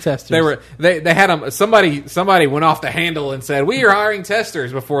 free testers. They had them. Somebody went off the handle and said, "We are hiring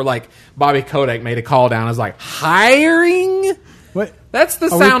testers." Before like Bobby Kotick made a call down. I was like, hiring? What? That's the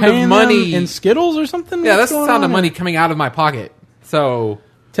Are we sound of paying money. them in Skittles or something? Yeah, What's that's the going sound of on money here? coming out of my pocket. So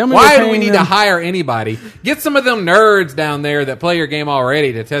Tell me why they're do we paying need to them- hire anybody? Get some of them nerds down there that play your game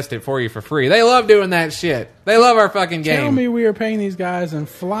already to test it for you for free. They love doing that shit. They love our fucking game. Tell me we are paying these guys in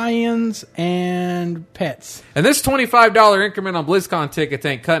fly-ins and pets. And this $25 increment on BlizzCon tickets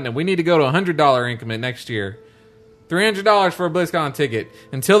ain't cutting it. We need to go to a $100 increment next year. $300 for a BlizzCon ticket.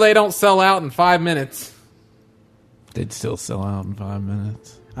 Until they don't sell out in 5 minutes. They'd still sell out in 5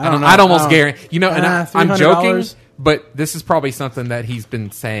 minutes. I don't know. I'd almost guarantee. You know, and I'm $300? joking, but this is probably something that he's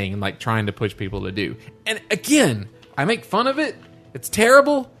been saying, like trying to push people to do. And again, I make fun of it. It's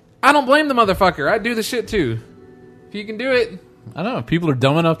terrible. I don't blame the motherfucker. I'd do the shit too. If you can do it, I don't know. People are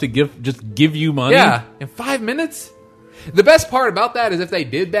dumb enough to give you money. yeah, in 5 minutes. The best part about that is if they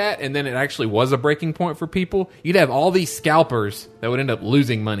did that and then it actually was a breaking point for people, you'd have all these scalpers that would end up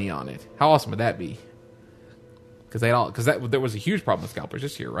losing money on it. How awesome would that be? Because there was a huge problem with scalpers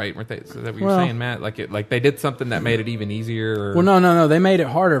this year, right? Weren't they? Is that what you're Well- saying, Matt? Like they did something that made it even easier. Or, Well, no. They made it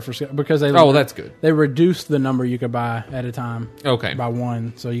harder because they. Oh, well, that's good. They reduced the number you could buy at a time. Okay. By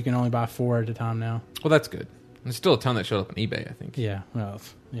one, so you can only buy 4 at a time now. Well, that's good. There's still a ton that showed up on eBay, I think. Yeah. Well,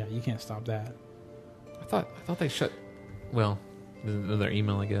 yeah. You can't stop that. I thought they shut. Well, their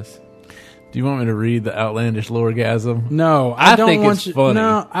email, I guess. Do you want me to read the outlandish loregasm? No, I don't think want it's you. funny.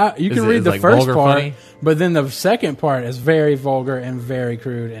 No, you Is can it- read is the like first vulgar part, funny? but then the second part is very vulgar and very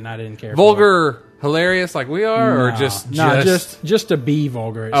crude, and I didn't care. for Vulgar, hilarious, like we are, it. or No, just no, just to be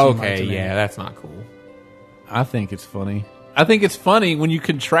vulgar. It seemed like okay. to me. Yeah, that's not cool. I think it's funny. I think it's funny when you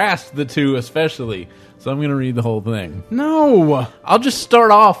contrast the two, especially. So I'm going to read the whole thing. No. I'll just start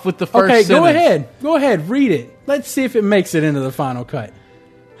off with the first Okay, sentence. Go ahead. Read it. Let's see if it makes it into the final cut.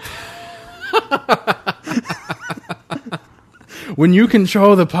 When you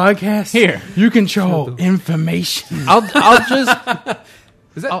control the podcast, Here. you control information. I'll just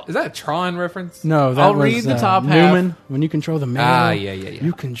Is that a Tron reference? No, that I'll was read the top half. Newman. When you control the mail, Yeah.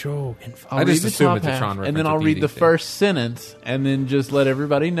 you control information. I'll I just read the assume top it's a half, Tron and reference then I'll with read the EDC. first sentence, and then just let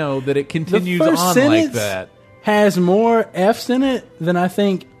everybody know that it continues the first on sentence like that. has more F's in it than I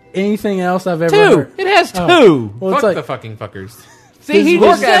think anything else I've ever Two. heard. It has Oh. two. Well, Fuck it's like the fucking fuckers. See, he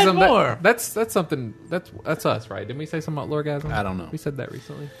just said Lorgasm, more. that's something that's us, right? Didn't we say something about Lorgasm? I don't know. We said that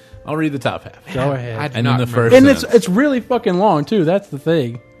recently. I'll read the top half. go ahead. I did And not then the remember. first And sentence. it's really fucking long too. That's the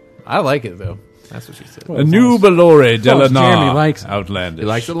thing. I like it though. That's what she said. Well, A as new long as- Belore as long as Jeremy Delanar. likes it. Outlandish. He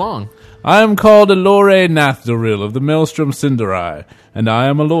likes it long. I am called Elore Nathdoril of the Maelstrom Cinderai, and I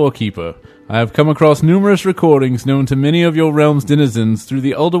am a lore keeper. I have come across numerous recordings known to many of your realm's denizens through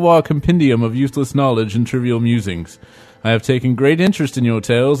the Ulduar compendium of useless knowledge and trivial musings. I have taken great interest in your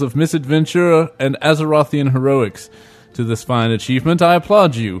tales of misadventure and Azerothian heroics. To this fine achievement I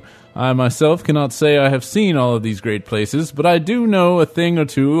applaud you. I myself cannot say I have seen all of these great places, but I do know a thing or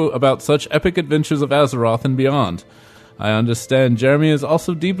two about such epic adventures of Azeroth and beyond. I understand Jeremy is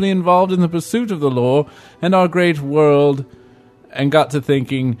also deeply involved in the pursuit of the lore and our great world, and got to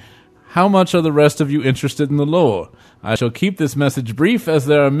thinking, how much are the rest of you interested in the lore? I shall keep this message brief, as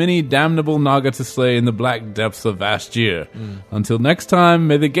there are many damnable Naga to slay in the black depths of Vashtir. Until next time,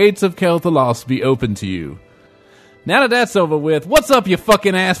 may the gates of Kel'Thalas be open to you. Now that that's over with, what's up, you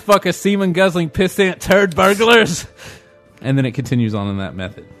fucking ass fucker, semen guzzling pissant turd burglars? And then it continues on in that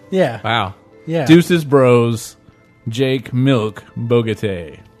method. Yeah. Wow. Yeah. Deuces Bros, Jake Milk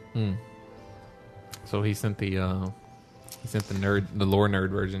Bogate. So he sent the lore nerd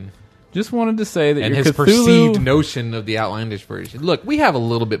version, Just wanted to say that and your his Cthulhu... perceived notion of the outlandish version. Look, we have a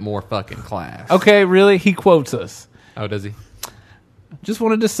little bit more fucking class. Okay, really? He quotes us. Oh, does he? Just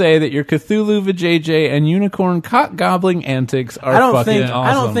wanted to say that your Cthulhu vajayjay and unicorn cock gobbling antics are I don't fucking think awesome.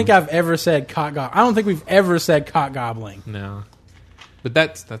 I don't think I've ever said cock gobbling. I don't think we've ever said cock gobbling. No. But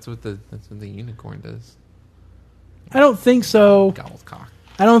that's what the unicorn does. I don't think so. Gobbles cock.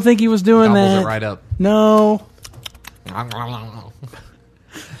 I don't think he was doing Gobbles that. it right up. No.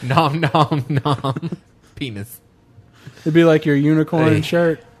 Nom nom nom. Penis. It'd be like your unicorn Hey.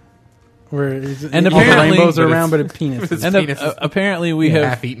 shirt. Where And all the apparently- rainbows are but around, it's- but a penis. it's- And penis is apparently we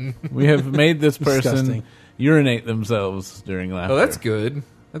half eaten. have made this person Disgusting. urinate themselves during laughter. Oh, that's good.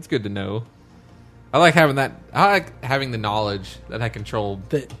 That's good to know. I like having that. I like having the knowledge that I control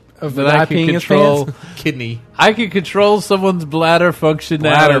Of That the I guy can peeing his control. pants. kidney I can control someone's bladder functionality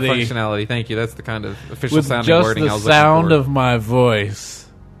bladder functionality. Thank you. That's the kind of official with sounding just wording I the was sound looking for. of my voice.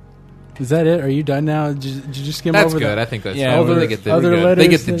 Is that it? Are you done now? Did you just skim That's over good. that? I think that's Yeah, fine. other- They get the other they letters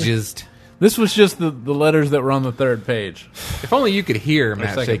get the that- gist. This was just the letters that were on the third page. If only you could hear Matt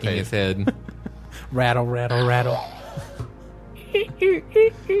second shaking page. his head. Rattle, rattle, rattle.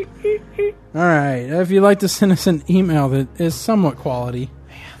 All right. If you'd like to send us an email that is somewhat quality,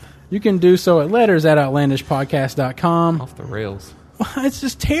 you can do so at letters@outlandishpodcast.com. Off the rails. It's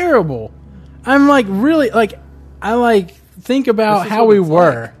just terrible. I'm like really like I like think about This is how what we it's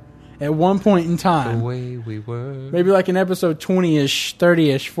were at one point in The time. way we were. Maybe like in episode 20-ish,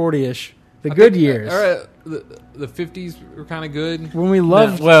 30-ish, 40-ish. The good years. The 50s were kind of good. When we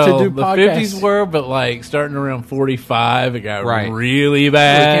loved well, to do the podcasts. 50s were, but like starting around 45, it got Right. really They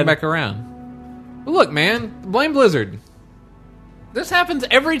bad. came back around. But look, man, blame Blizzard. This happens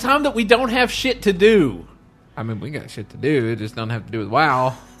every time that we don't have shit to do. I mean, we got shit to do. It just don't have to do with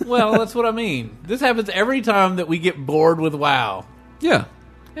WoW. Well, that's what I mean. This happens every time that we get bored with WoW. Yeah,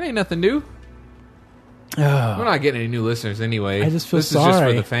 it ain't nothing new. We're Oh, not getting any new listeners anyway. I just feel this sorry. is just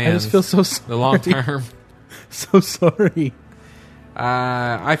for the fans. I just feel so sorry. the long term. So sorry.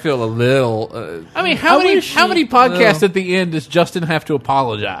 I feel a little. I mean, I how wish many you- podcasts at the end does Justin have to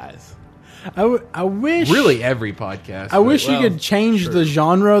apologize? I wish really every podcast. I wish well, you could change the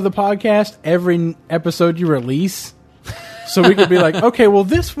genre of the podcast every episode you release. So we could be like, okay, well,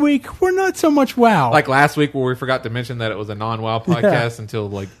 this week we're not so much WoW. like last week where we forgot to mention that it was a non-WoW podcast until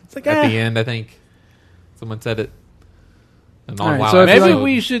like, like, at eh. the end. I think someone said it. A right, non-WoW. so if you episode. Maybe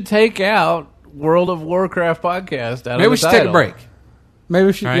we should take out World of Warcraft podcast out Maybe of we the should take a title. break. maybe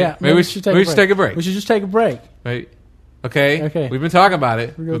we should, All right. yeah, Maybe we should take a break. We should just take a break. Wait. Okay. Okay. We've been talking about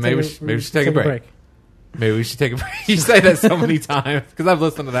it, We're gonna but maybe take we should take a break. Maybe we should take a break. You say that so many times because I've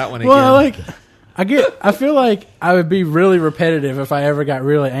listened to that one again. Well, I feel like I would be really repetitive if I ever got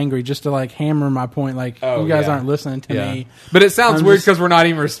really angry just to like hammer my point. Like Oh, you guys yeah. aren't listening to yeah. me. But it sounds I'm weird just- because we're not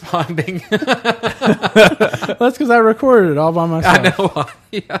even responding. That's because I recorded it all by myself. I know.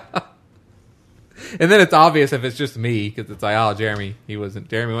 Yeah. And then it's obvious if it's just me because it's like, oh, Jeremy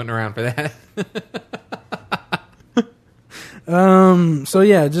wasn't around for that. So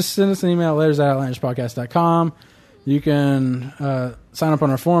yeah, just send us an email at letters@outlandishpodcast.com. You can sign up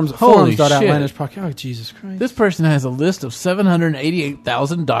on our forums at Holy forums.outlandishpodcast. Oh, Jesus Christ. This person has a list of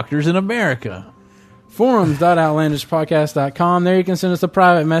 788,000 doctors in America. Forums.outlandishpodcast.com. There you can send us a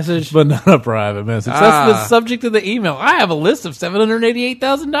private message. But not a private message. Ah. That's the subject of the email. I have a list of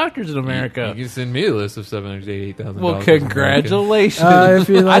 788,000 doctors in America. You can send me a list of 788,000. Well, congratulations. If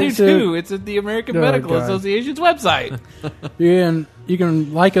you'd I like do to- too. It's at the American Oh, Medical God. Association's website. You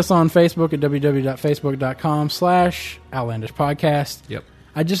can like us on Facebook at www.facebook.com/outlandishpodcast. Yep.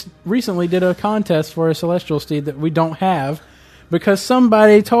 I just recently did a contest for a Celestial Steed that we don't have because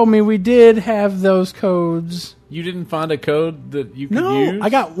somebody told me we did have those codes. You didn't find a code that you could No, use? I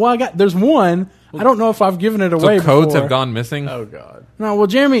got there's one. I don't know if I've given it away So codes before. have gone missing. Oh, God. No, well,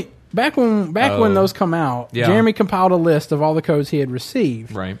 Jeremy, back when Oh. those come out, Yeah. Jeremy compiled a list of all the codes he had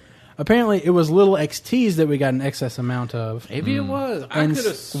received. Right. Apparently, it was little XTs that we got an excess amount of. Maybe it was. I And could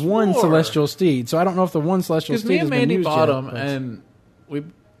have one Celestial Steed. So I don't know if the one Celestial Because Steed me has and been Mandy used bought yet, them, but- and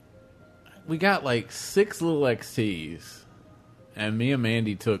we got like 6 little XTs, and me and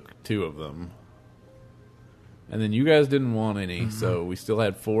Mandy took 2 of them. And then you guys didn't want any, so we still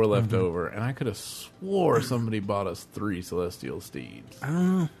had 4 left over. And I could have swore somebody bought us 3 Celestial Steeds. I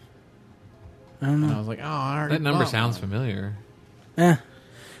don't know. And I was like, oh, I already That number bought sounds one. familiar.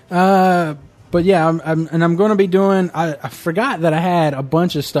 But yeah, I'm going to be doing. I forgot that I had a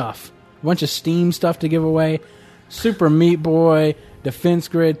bunch of stuff, a bunch of Steam stuff to give away. Super Meat Boy, Defense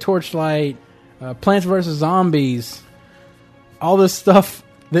Grid, Torchlight, Plants vs Zombies, all this stuff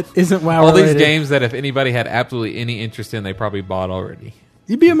that isn't WoW All these related. games that if anybody had absolutely any interest in, they probably bought already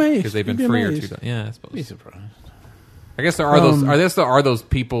You'd be amazed because they've been You'd be free or amazed. 2. Yeah, I Be suppose. surprised. I guess there are those. Are those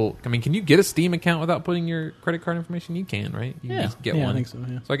people? I mean, can you get a Steam account without putting your credit card information? You can, right? You can Yeah. just get Yeah, I one. think so,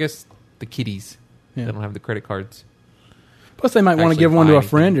 yeah. So I guess the kiddies Yeah. that don't have the credit cards. Plus, they might want to Actually give one to buy a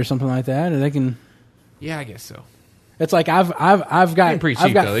friend anything. or something like that, or they can. Yeah, I guess so. It's like I've got pretty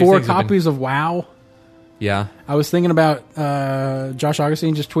cheap, though. These 4 things have been- copies of WoW. Yeah. I was thinking about Josh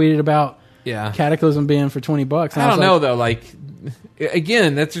Augustine just tweeted about Yeah. Cataclysm being for $20. I don't know though. Like,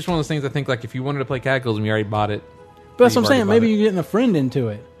 again, that's just one of those things. I think like if you wanted to play Cataclysm, you already bought it. But that's what I'm You've saying. already Maybe bought you're getting a friend into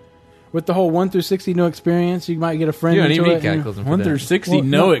it. With the whole 1 through 60 no experience, you might get a friend You don't into even it. need Cataclysm. 1 for through that. 60, Well,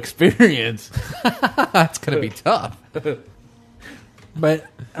 no no. experience. That's gonna be tough. But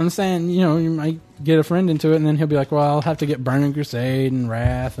I'm saying, you know, you might get a friend into it, and then he'll be like, "Well, I'll have to get Burning Crusade and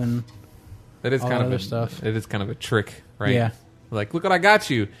Wrath and That is all kind that of other a, stuff." It is kind of a trick, right? Yeah. Like, look what I got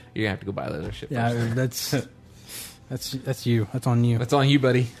you. You're gonna have to go buy the other shit. Yeah, first. that's you. That's on you. That's on you,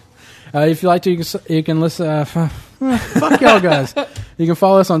 buddy. If you like to, you can listen. Fuck y'all guys. You can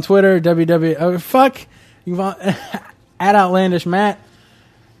follow us on Twitter. Fuck. You can follow at Outlandish Matt,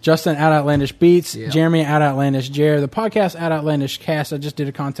 Justin at Outlandish Beats, Yeah. Jeremy at Outlandish Jer, the podcast at Outlandish Cast. I just did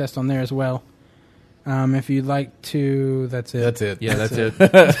a contest on there as well. If you'd like to, that's it. That's it. Yeah, that's it.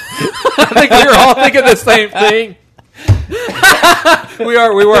 I think we were all thinking the same thing. we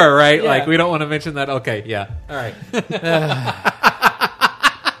were right. Yeah. Like, we don't want to mention that. Okay, yeah. All right.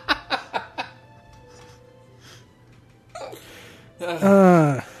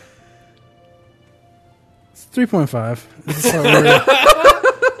 It's 3.5. It's the part where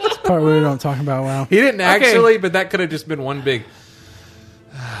it's the part where we don't talk about WoW. He didn't actually, but that could have just been one big.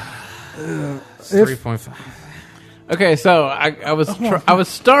 3.5. Okay, so I was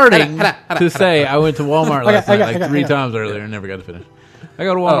starting to say I went to Walmart last night like 3 times earlier and never got to finish. I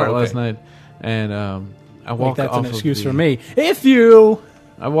go to Walmart okay. last night and I walk That's off an excuse of for me. If you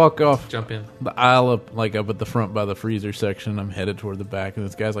I walk off Jump in. the aisle up at the front by the freezer section. I'm headed toward the back, and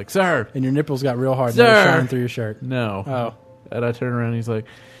this guy's like, "Sir, and your nipples got real hard, Sir. they're shining through your shirt. no." Oh. And I turn around, and he's like,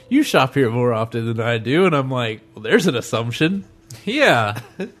 "You shop here more often than I do," and I'm like, "Well, there's an assumption." Yeah.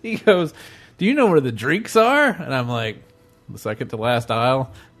 He goes, "Do you know where the drinks are?" And I'm like, "The second to last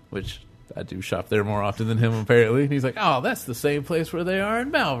aisle," which I do shop there more often than him, apparently. And he's like, "Oh, that's the same place where they are in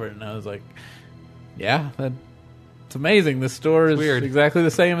Malvern." And I was like, "Yeah, it's amazing. This store is Weird. exactly the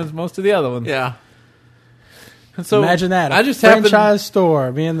same as most of the other ones." Yeah. And so Imagine that. I just happened. franchise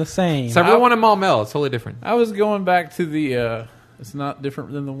store being the same. So everyone in Mall Mel, it's totally different. I was going back to the. It's not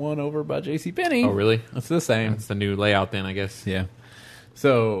different than the one over by JCPenney. Oh, really? It's the same. It's the new layout then, I guess. Yeah.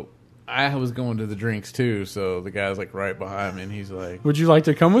 So I was going to the drinks too. So the guy's like right behind me, and he's like, Would you like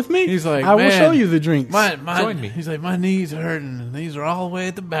to come with me? He's like, I will "Man, show you the drinks. Join me." He's like, "My knees hurting, and these are all the way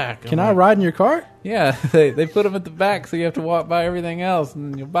at the back." Can I ride in your cart? Yeah, they put them at the back, so you have to walk by everything else,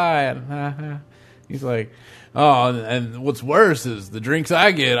 and you'll buy it. He's like, "Oh, and what's worse is the drinks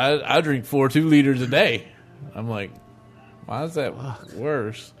I get. I drink 2 liters a day." I'm like, "Why is that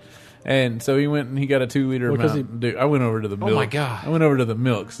worse?" And so he went and he got a 2-liter Well, 'cause Mountain Dew. I went over to the milk. my God. I went over to the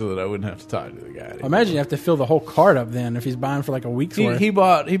milk so that I wouldn't have to talk to the guy anymore. Imagine you have to fill the whole cart up then if he's buying for like a week's worth. He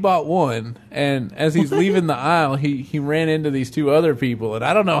bought one, and as he's leaving the aisle, he ran into these 2 other people, and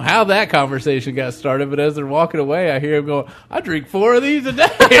I don't know how that conversation got started, but as they're walking away, I hear him go, "I drink 4 of these a day."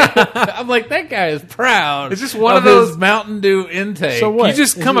 I'm like, that guy is proud. It's just one of his those- Mountain Dew intake. So what? You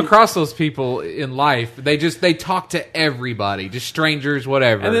just Is come he- across those people in life. They talk to everybody, just strangers,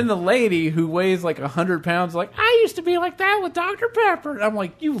 whatever. And then the lady who weighs like 100 pounds, like, "I used to be like that with Dr. Pepper." And I'm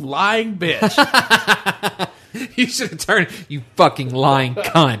like, "You lying bitch." you should have turned, you fucking lying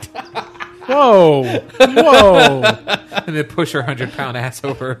cunt, Whoa. Whoa. and then push her 100-pound ass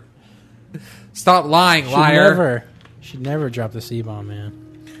over. Stop lying, She'd liar. never drop the C-bomb,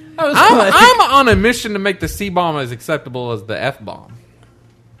 man. I'm on a mission to make the C-bomb as acceptable as the F-bomb.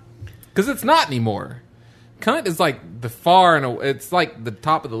 Because it's not anymore. Cunt is like it's like the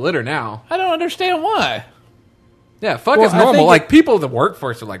top of the litter now. I don't understand why. Yeah, fuck Well, is I normal. think Like, people in the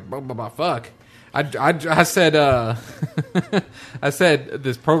workforce are like, blah, blah, blah, fuck. I said, I said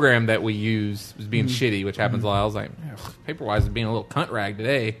this program that we use was being shitty, which happens a lot. I was like, Paperwise is being a little cunt rag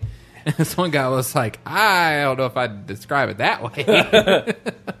today. And this one guy was like, I don't know if I'd describe it that way.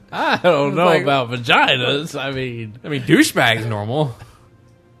 I don't know like- about vaginas. I mean, douchebag's normal.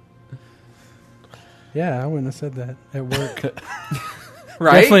 Yeah, I wouldn't have said that at work.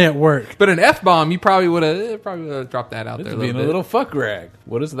 Right? Definitely at work. But an F-bomb, you probably would have dropped that out it's there being a bit. little fuck rag.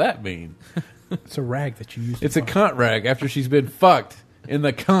 What does that mean? It's a rag that you use. to It's a fuck. cunt rag after she's been fucked in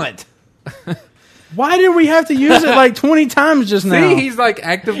the cunt. Why did we have to use it like 20 times just now? See, he's like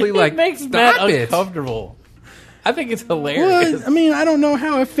actively like, It makes stop Matt it. uncomfortable. I think it's hilarious. What? I mean, I don't know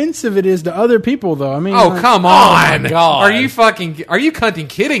how offensive it is to other people, though. I mean, Oh, like, come on. my God. Are you cunting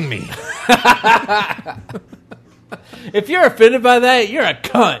kidding me? If you're offended by that, you're a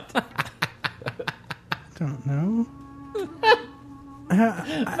cunt. don't know.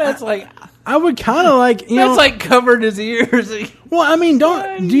 That's like, I would kind of like, you know, That's like covered his ears. well, I mean, do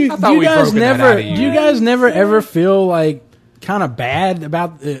you I thought we'd guys broken that never out of you. do you guys never ever feel like kind of bad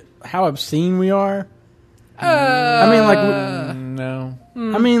about how obscene we are? I mean, like, No.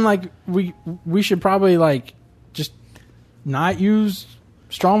 I mean, like we should probably like just not use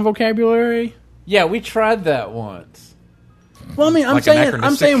strong vocabulary. Yeah, we tried that once. Well, I mean, I'm Like saying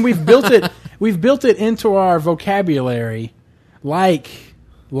anachronistic. we've built it into our vocabulary, like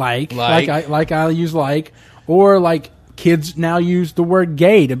I use like, or like kids now use the word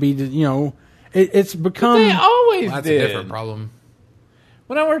gay to be, you know, it's become. They always That's did. a different problem.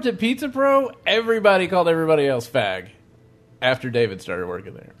 When I worked at Pizza Pro, everybody called everybody else fag after David started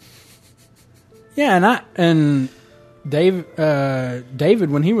working there. Yeah, and David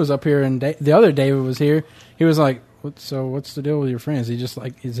when he was up here and the other David was here, he was like, what's the deal with your friends? He just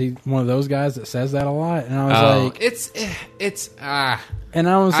like, is he one of those guys that says that a lot? And I was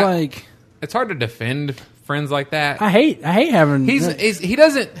like, it's hard to defend friends like that. I hate having. He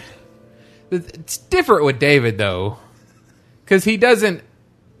doesn't. It's different with David though, because he doesn't.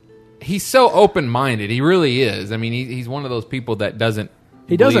 He's so open minded. He really is. I mean, he's one of those people that doesn't.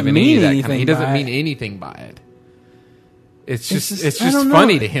 He doesn't believe in mean any of that anything. He doesn't by mean it. anything by it. It's It's just just- I don't know.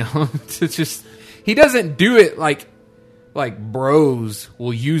 funny to him. It's just he doesn't do it like bros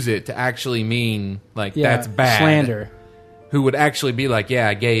will use it to actually mean like Yeah, that's bad. slander. Who would actually be like,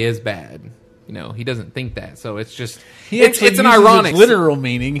 yeah, gay is bad. You know, he doesn't think that. So it's just He it's actually an uses ironic its literal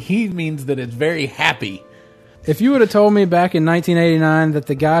meaning. He means that it's very happy. If you would have told me back in 1989 that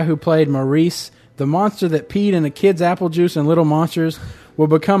the guy who played Maurice, the monster that peed in a kid's apple juice in Little Monsters, would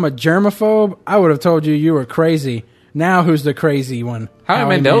become a germaphobe, I would have told you were crazy. Now who's the crazy one? Howie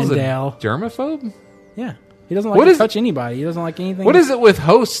Mandel's Mandel. a germaphobe. Yeah. He doesn't like What to is- touch anybody. He doesn't like anything. What is it with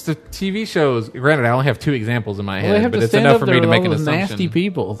hosts of TV shows? Granted, I only have two examples in my Well, they head, have but to it's stand enough up for there me to with make all an those assumption. nasty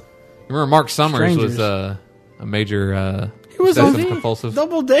people. Remember, Mark Summers was Strangers. a major He was on obsessive compulsive.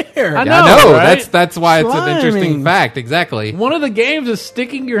 Double Dare. I Yeah, I know, know. right? That's why it's an interesting Sliming. fact. Exactly. One of the games is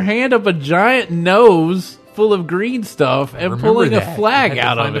sticking your hand up a giant nose full of green stuff and Remember pulling that. a flag You had to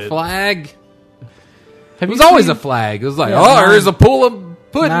out of find it. a flag. Have It you was always seen- a flag. It was like, Yeah, oh, nine- here's a pool of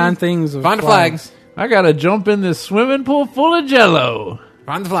pudding. 9 things of Find a flags. flag. I gotta jump in this swimming pool full of Jello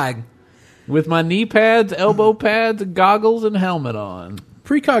Find the flag. with my knee pads, elbow pads, goggles, and helmet on.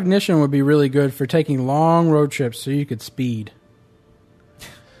 Precognition would be really good for taking long road trips so you could speed.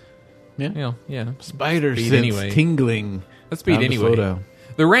 You know, yeah. Spider Speed sense anyway. tingling. Let's speed Time to anyway. slow down.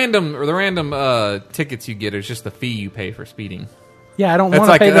 The random tickets you get is just the fee you pay for speeding. Yeah, I don't That's want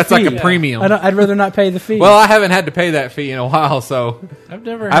to like pay the that's fee. like a premium. I'd rather not pay the fee. Well, I haven't had to pay that fee in a while, so I've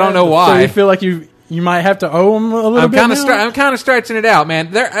never. I don't know so why. you feel like you might have to owe them a little I'm bit kind of now? I'm kind of stretching it out,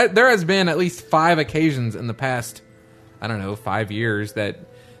 man. There has been at least 5 occasions in the past, I don't know, 5 years that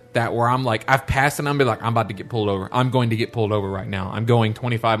where I'm like, I've passed and I'm be like, I'm about to get pulled over. I'm going to get pulled over right now. I'm going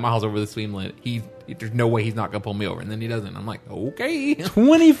 25 miles over the speed limit. There's no way he's not going to pull me over, and then he doesn't. I'm like, okay.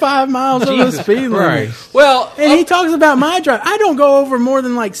 25 miles over the speed limit. Well, And he talks about my drive. I don't go over more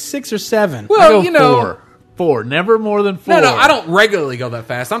than like 6 or 7. I well, go you know, four, never more than 4. no, I don't regularly go that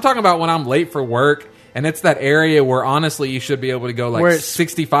fast. I'm talking about when I'm late for work. And it's that area where honestly you should be able to go like Where it's-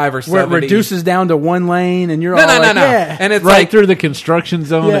 65 or 70. Where it reduces down to 1 lane and you're No, all no, like, no. yeah. And it's right like through the construction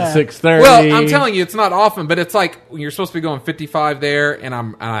zone Yeah. at 6:30. well, I'm telling you, it's not often, but it's like when you're supposed to be going 55 there, and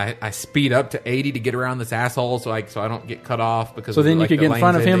I speed up to 80 to get around this asshole, so I don't get cut off because. So then you like, could the get in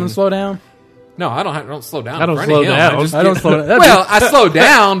front of lane's him ending. and slow down? No, I don't slow down. I don't in front slow of him. down. just I don't get- slow down. Well, I slow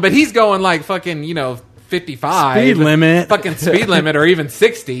down, but he's going like fucking 55 Speed limit. fucking speed limit, or even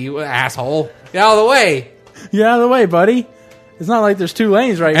 60. Asshole, get out of the way. Get out of the way, buddy. It's not like there's 2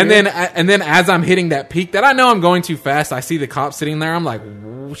 lanes right And here. then as I'm hitting that peak that I know I'm going too fast, I see the cop sitting there. I'm like,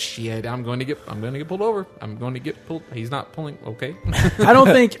 oh, shit, I'm going to get pulled over. I'm going to get pulled. He's not pulling. Okay. I don't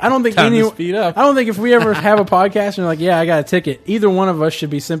think Time any. to speed up. I don't think if we ever have a podcast and you're like, yeah, I got a ticket, either one of us should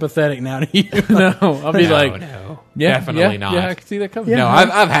be sympathetic now to you. No, I'll be like, no, yeah, definitely yeah, not. Yeah, I can see that coming. Yeah. No,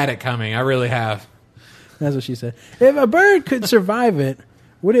 I've had it coming. I really have. That's what she said. If a bird could survive it,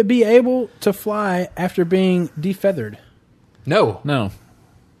 would it be able to fly after being defeathered? No,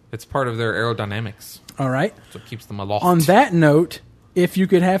 it's part of their aerodynamics. All right. So it keeps them aloft. On that note, if you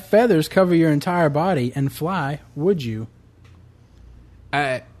could have feathers cover your entire body and fly, would you?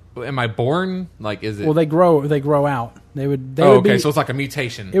 Am I born? Like, is it? Well, they grow out. They would. They oh, would okay. Be, So it's like a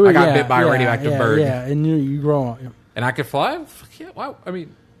mutation. it would, I got yeah, bit by a yeah, radioactive yeah, bird, Yeah, and you grow. and I could fly. Fuck yeah! Wow. I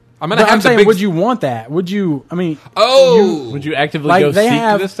mean, I'm gonna But have I'm the saying, big. would you want that? Would you? I mean, Would you actively like go they seek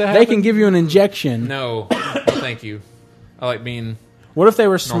have, this to happen? they can give you an injection. No, thank you. I like being What if they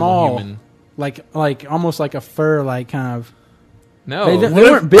were normal small, human. like almost like a fur, like kind of? No. They What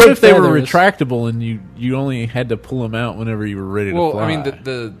weren't if, big what if they were feathers. retractable and you only had to pull them out whenever you were ready to Well, fly? I mean,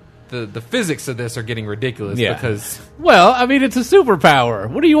 the physics of this are getting ridiculous Yeah. because Well, I mean, it's a superpower.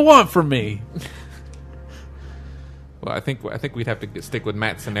 What do you want from me? I think we'd have to stick with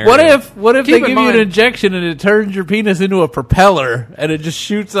Matt's scenario. What if Keep they in give you mind- an injection and it turns your penis into a propeller and it just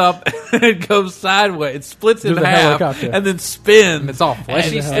shoots up and it goes sideways, it splits in There's a half helicopter. and then spins. And it's all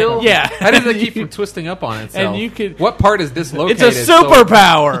fleshy And- still? Yeah. How does it keep from twisting up on itself? And you could- What part is dislocated? It's a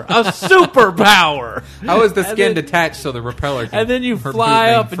superpower. A superpower. How is the And skin then- detached so the repeller can And then you remove fly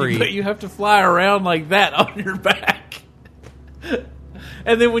being up free? and you have to fly around like that on your back.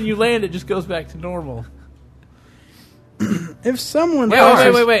 And then when you land, it just goes back to normal. If someone Yeah, Oh,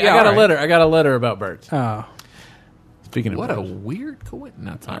 passes, wait. Yeah, I got all a right. letter. I got a letter about birds. Oh, Speaking of What a birds. weird coincidence.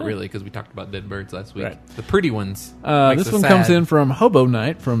 No, it's not really, because we talked about dead birds last week. Right. The pretty ones. Makes This us one sad. comes in from Hobo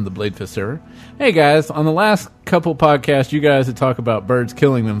Knight from the Blade Fist server. Hey guys, on the last couple podcasts, you guys had talked about birds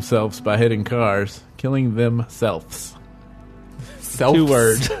killing themselves by hitting cars. Killing themselves. Selves. 2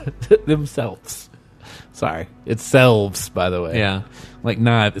 words. Themselves. Sorry. It's selves, by the way. Yeah. Like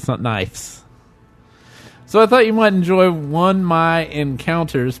knife. It's not knives. So I thought you might enjoy one my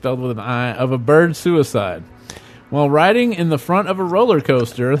encounter, spelled with an I, of a bird suicide. While riding in the front of a roller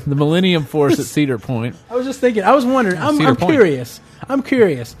coaster, the Millennium Force at Cedar Point. I was just thinking. I was wondering. Cedar I'm Point. curious. I'm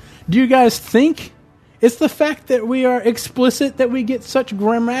curious. Do you guys think it's the fact that we are explicit that we get such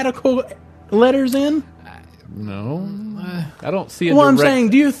grammatical letters in? No, I don't see a Well, I'm direct- saying,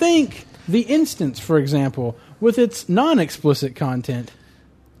 do you think the instance, for example, with its non-explicit content,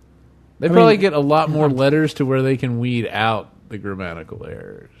 They I probably mean- get a lot more letters to where they can weed out the grammatical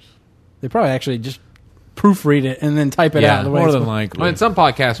errors. they probably actually just proofread it and then type it Yeah, out the way More it's than supposed- likely. Well, in some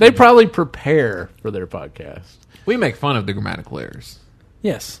podcasts, They probably prepare for their podcast. we make fun of the grammatical errors.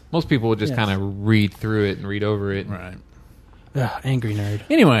 Yes. Most people would just Yes. kind of read through it and read over it. Right. Ugh, angry nerd.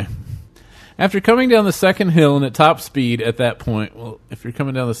 Anyway, after coming down the second hill and at top speed at that point, well, if you're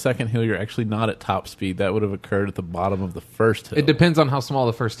coming down the second hill, you're actually not at top speed. That would have occurred at the bottom of the first hill. It depends on how small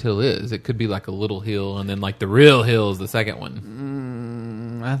the first hill is. It could be like a little hill, and then like the real hill is the second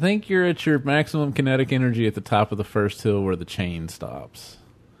one. I think you're at your maximum kinetic energy at the top of the first hill where the chain stops.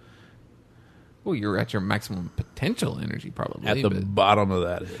 Well, you're at your maximum potential energy probably. At the but- bottom of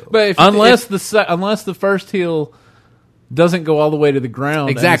that hill. But if- unless the first hill doesn't go all the way to the ground,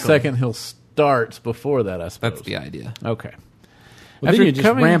 Exactly. and the second hill starts before that, I suppose. that's the idea. Okay. Well, After then you just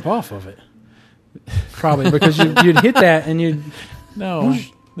coming- ramp off of it. Probably because you'd hit that and you'd... No,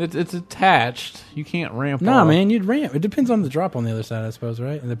 it's attached. You can't ramp Nah, off. man, you'd ramp. It depends on the drop on the other side, I suppose,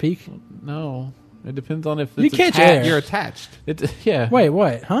 right? And the peak. No. It depends on if You it's catch attached. air. You're attached. Yeah. Wait,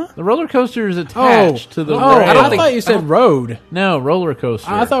 what? Huh? The roller coaster is attached to the oh! rail. I thought you said road. No, roller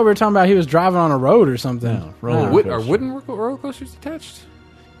coaster. I thought we were talking about he was driving on a road or something. No, roller Ah. coaster. Are wooden roller coasters attached?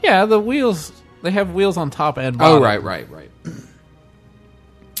 Yeah, the wheels, they have wheels on top and bottom. Oh, right.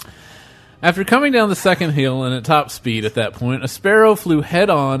 After coming down the second hill and at top speed at that point, a sparrow flew head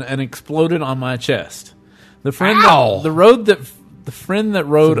on and exploded on my chest. The friend Ow! that rode It's a Man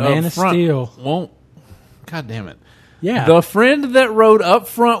up of front Steel. won't. God damn it. Yeah. The friend that rode up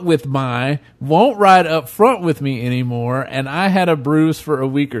front with won't ride up front with me anymore, and I had a bruise for a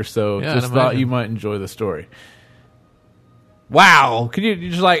week or so. Yeah, Just I'd thought imagine. you might enjoy the story. Wow. Could you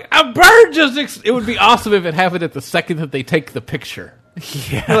just like, a bird it would be awesome if it happened at the second that they take the picture.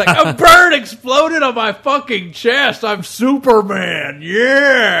 Yeah. You're like, a bird exploded on my fucking chest. I'm Superman.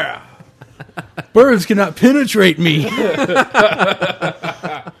 Yeah. Birds cannot penetrate me.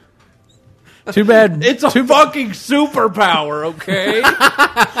 Too bad. It's a fucking superpower, okay?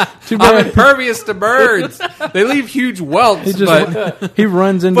 Too I'm bad. impervious to birds. They leave huge welts, He but just he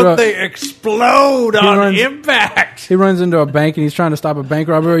runs into But a, they explode on runs- impact. he runs into a bank and he's trying to stop a bank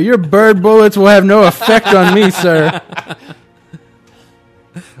robbery. Your bird bullets will have no effect on me, sir.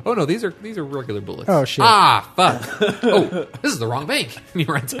 oh no, these are regular bullets. Oh, shit. Ah, fuck. Oh, this is the wrong bank. And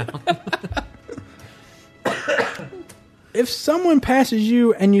he runs out. If someone passes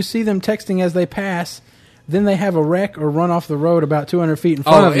you and you see them texting as they pass, then they have a wreck or run off the road about 200 feet in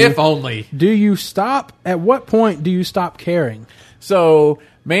front Oh, of you. if only. Do you stop? At what point do you stop caring? So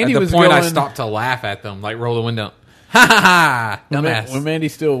At Mandy the was point going. I stopped to laugh at them, like roll the window. Ha ha ha! Dumbass. When Mandy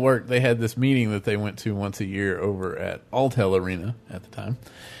still worked, they had this meeting that they went to once a year over at Alltel Arena at the time,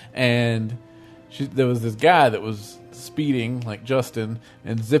 and there was this guy that was speeding like Justin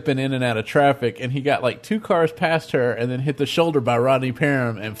and zipping in and out of traffic, and he got like 2 cars past her and then hit the shoulder by Rodney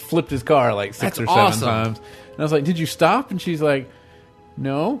Parham and flipped his car like 6 That's or 7 awesome. times. And I was like, "Did you stop?" And she's like,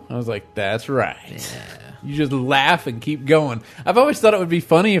 "No." I was like, "That's right." You just laugh and keep going. I've always thought it would be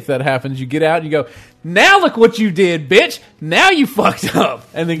funny if that happens. You get out and you go, now look what you did, bitch. Now you fucked up.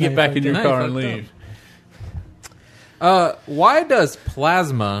 And then get back in your car and leave. Why does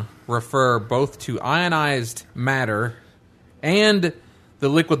plasma refer both to ionized matter and the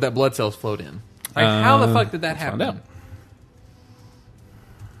liquid that blood cells float in? Like, how the fuck did that happen?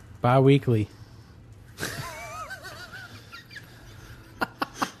 Bi-weekly.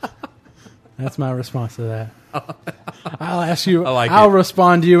 That's my response to that. I'll ask you. I'll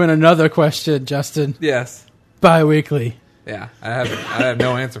respond to you in another question, Justin. Yes. Bi-weekly. Yeah, I have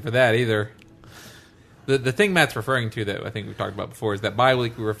no answer for that either. The thing Matt's referring to that I think we've talked about before is that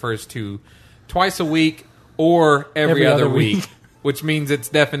bi-weekly refers to twice a week or every other week, which means its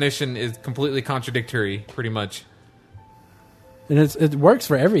definition is completely contradictory, pretty much. And it works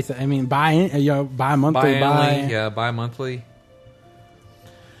for everything. I mean, bi-monthly, bi-monthly.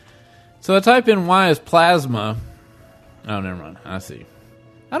 So I type in why is plasma. Oh, never mind. I see.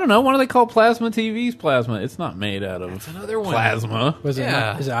 I don't know. Why do they call plasma TVs plasma? It's not made out of That's another one. plasma. is it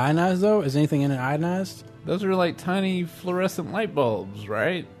ionized, though? Is anything in it ionized? Those are like tiny fluorescent light bulbs,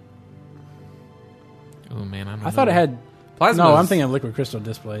 right? Oh, man. I thought it had... Plasma. No, I'm thinking of liquid crystal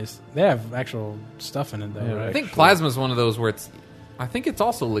displays. They have actual stuff in it, though, right? I think plasma is one of those where it's... I think it's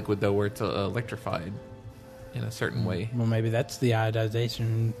also liquid, though, where it's electrified in a certain way. Well, maybe that's the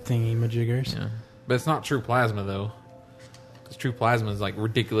iodization thingy-majiggers. Yeah. But it's not true plasma, though. Because true plasma is, like,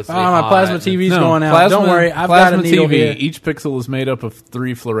 ridiculously my hot. plasma TV's going out. Don't worry, I've got a needle TV, here. Each pixel is made up of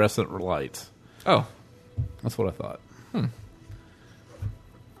 3 fluorescent lights. Oh. That's what I thought.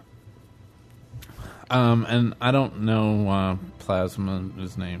 And I don't know why plasma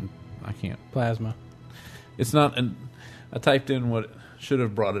is named. I can't. Plasma. It's not... I typed in what should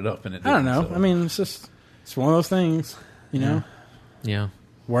have brought it up, and it didn't. I don't know. So. I mean, it's one of those things, you know? Yeah.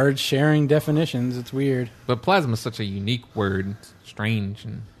 Words sharing definitions. It's weird. But plasma is such a unique word. It's strange.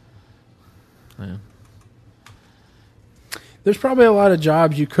 And yeah. There's probably a lot of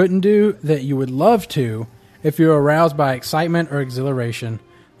jobs you couldn't do that you would love to if you're aroused by excitement or exhilaration,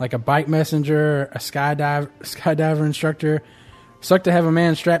 like a bike messenger, a skydiver instructor. Suck to have a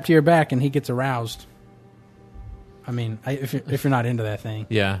man strapped to your back and he gets aroused. I mean, if you're not into that thing.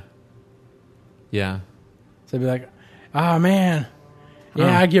 Yeah. Yeah. So they'd be like, oh, man.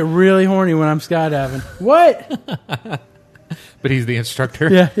 Yeah, I get really horny when I'm skydiving. What? But he's the instructor.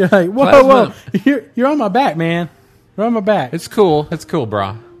 Yeah, you're like, whoa. You're on my back, man. You're on my back. It's cool. It's cool,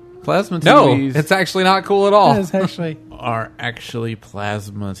 brah. Plasma TVs... No, it's actually not cool at all. It's actually... are actually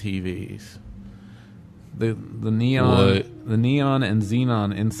plasma TVs. The neon and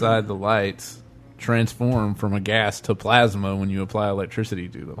xenon inside the lights transform from a gas to plasma when you apply electricity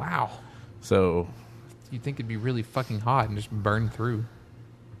to them. Wow. So You'd think it'd be really fucking hot and just burn through.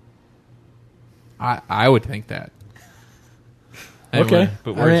 I would think that. Okay.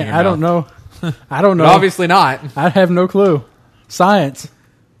 Put words in your I don't know. I don't know. But obviously not. I have no clue. Science.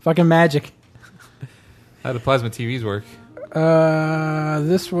 Fucking magic. How do plasma TVs work?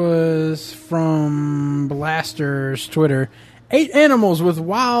 This was from Blaster's Twitter. 8 animals with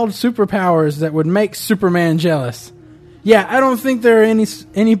wild superpowers that would make Superman jealous. Yeah, I don't think there are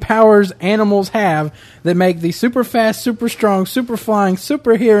any powers animals have that make the super fast, super strong, super flying,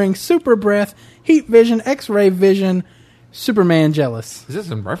 super hearing, super breath, heat vision, X-ray vision Superman jealous. Is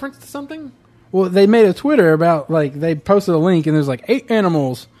this in reference to something? Well, they made a Twitter about, like, they posted a link and there's like 8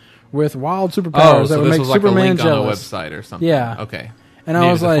 animals with wild superpowers that would make Superman jealous. On a website or something. Yeah. Okay. And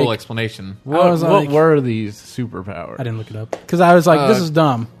I was like, full explanation. what were these superpowers? I didn't look it up because I was like, this is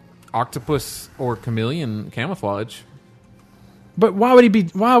dumb. Octopus or chameleon camouflage. But why would he be?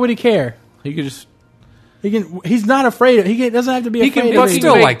 Why would he care? He could just. He's not afraid of. He doesn't have to be afraid. But of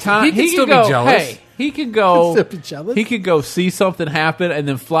still, anything. like time. He can still be jealous. Hey, he could go. Still be jealous. He could go see something happen and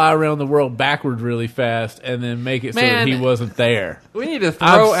then fly around the world backwards really fast and then make it so that he wasn't there. We need to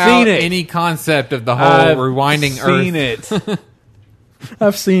throw out it. any concept of the whole rewinding Earth. I've seen it.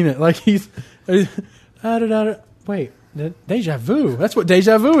 I've seen it. Like he's wait, deja vu. That's what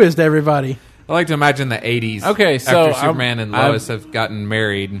deja vu is to everybody. I like to imagine the 80s. Okay, so after Superman and Lois have gotten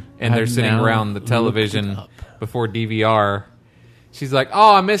married and they're sitting around the television before DVR. She's like,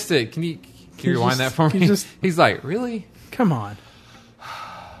 "Oh, I missed it. Can you rewind that for me?" He's like, "Really? Come on."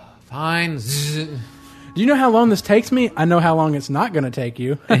 Fine." Do you know how long this takes me? I know how long it's not going to take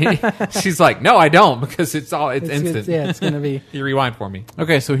you. She's like, "No, I don't, because it's instant." It's going to be. You rewind for me.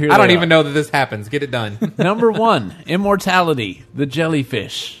 Okay, so here I don't even know that this happens. Get it done. Number 1, immortality, the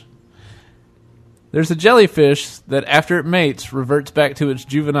jellyfish. There's a jellyfish that, after it mates, reverts back to its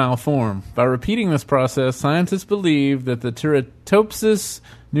juvenile form. By repeating this process, scientists believe that the Teratopsis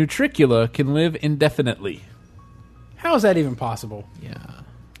Nutricula can live indefinitely. How is that even possible? Yeah.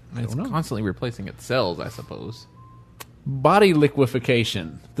 It's constantly replacing its cells, I suppose. Body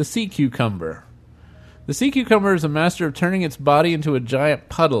liquefaction. The sea cucumber. The sea cucumber is a master of turning its body into a giant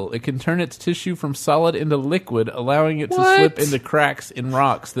puddle. It can turn its tissue from solid into liquid, allowing it to slip into cracks in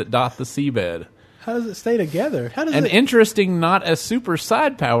rocks that dot the seabed. How does it stay together? How does An it... interesting, not as super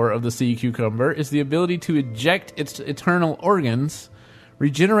side power of the sea cucumber is the ability to eject its eternal organs,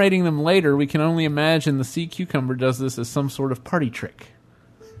 regenerating them later. We can only imagine the sea cucumber does this as some sort of party trick.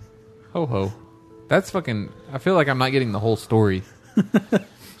 Ho ho. That's fucking... I feel like I'm not getting the whole story.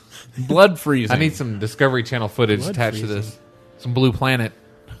 Blood freezing. I need some Discovery Channel footage attached to this. Some Blue Planet.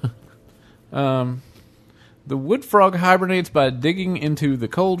 The wood frog hibernates by digging into the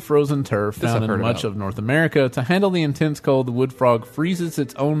cold, frozen turf This found I've in heard much about. of North America. To handle the intense cold, the wood frog freezes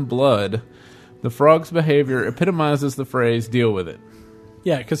its own blood. The frog's behavior epitomizes the phrase, deal with it.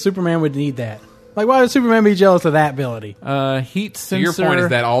 Yeah, because Superman would need that. Like, why would Superman be jealous of that ability? Heat So sensor. your point is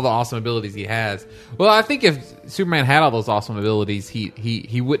that all the awesome abilities he has. Well, I think if Superman had all those awesome abilities,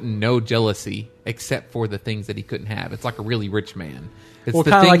 he wouldn't know jealousy except for the things that he couldn't have. It's like a really rich man. It's Well,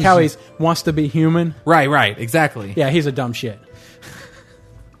 the kind of like things how you- he wants to be human. Right, exactly. Yeah, he's a dumb shit.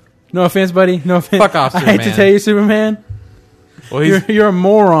 No offense, buddy. No offense. Fuck off, I hate to Superman. tell you, Superman. Well, he's You're a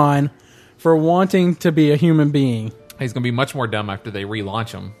moron for wanting to be a human being. going to be much more dumb after they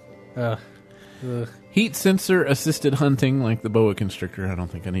relaunch him. Heat sensor assisted hunting, like the boa constrictor. I don't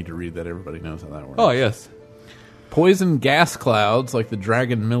think I need to read that. Everybody knows how that works. Oh, yes. Poison gas clouds, like the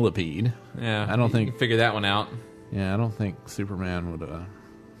dragon millipede. Yeah, I don't you think- can figure that one out. Yeah, I don't think Superman would.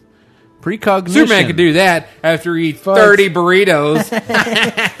 Precognition. Superman could do that after he eat 30 burritos.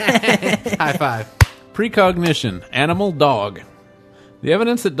 High five. Precognition. Animal dog. The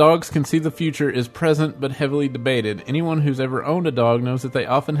evidence that dogs can see the future is present but heavily debated. Anyone who's ever owned a dog knows that they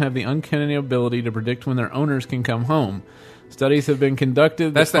often have the uncanny ability to predict when their owners can come home. Studies have been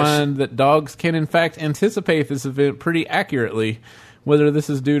conducted that find that dogs can in fact anticipate this event pretty accurately. Whether this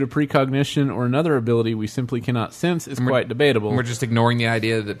is due to precognition or another ability we simply cannot sense is quite debatable. We're just ignoring the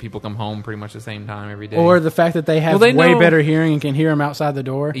idea that people come home pretty much the same time every day. Or the fact that they have Well, they way know- better hearing and can hear him outside the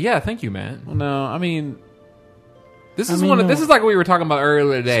door. yeah, thank you, Matt. Well, no, I mean, This is I mean, this is like what we were talking about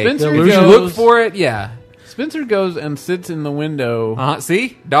earlier today. Spencer If you goes- look for it, yeah. Spencer goes and sits in the window.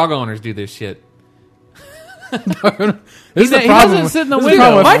 See, dog owners do this shit. This is the He problem. doesn't sit in the This is window.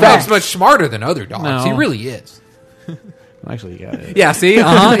 problem with My facts. dog's much smarter than other dogs. No. He really is. Actually, he got it. Yeah, see?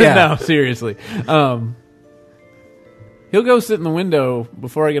 Yeah. No, seriously. He'll go sit in the window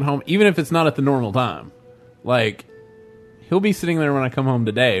before I get home, even if it's not at the normal time. Like, he'll be sitting there when I come home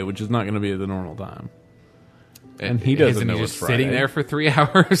today, which is not going to be at the normal time. And he doesn't Isn't know he it's just Friday. sitting there for 3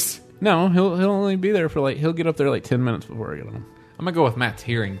 hours? No, he'll only be there for he'll get up there 10 minutes before I get home. I'm going to go with Matt's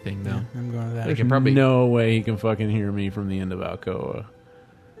hearing thing, though. I'm going to that. They can probably... No way he can fucking hear me from the end of Alcoa.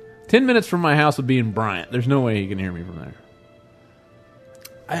 10 minutes from my house would be in Bryant. There's no way he can hear me from there.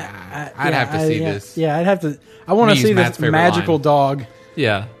 I'd have to see this. Yeah, I'd have to. I want Me to use see Matt's this favorite magical line. dog.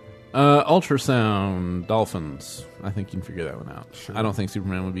 Yeah. Ultrasound dolphins. I think you can figure that one out. I don't think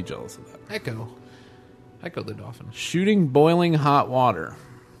Superman would be jealous of that. Echo the dolphin. Shooting boiling hot water.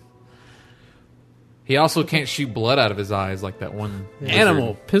 He also can't shoot blood out of his eyes like that one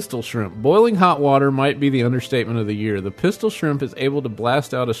Animal pistol shrimp. Boiling hot water might be the understatement of the year. The pistol shrimp is able to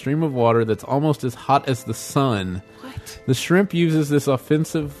blast out a stream of water that's almost as hot as the sun. What? The shrimp uses this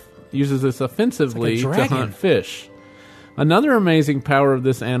offensively It's like a to hunt dragon. fish. Another amazing power of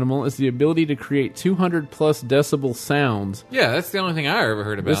this animal is the ability to create 200 plus decibel sounds. Yeah, that's the only thing I ever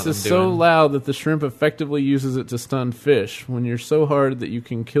heard about This is them so doing. loud that the shrimp effectively uses it to stun fish. When you're so hard that you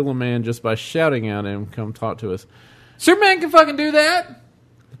can kill a man just by shouting at him, come talk to us. Superman can fucking do that?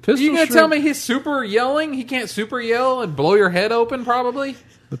 Pistol You gonna shrimp, tell me he's super yelling? He can't super yell and blow your head open, probably?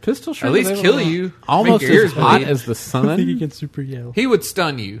 the pistol shrimp At least is able kill to- you. almost Make your as ears hot bleed. as the I think he sun? can super yell. He would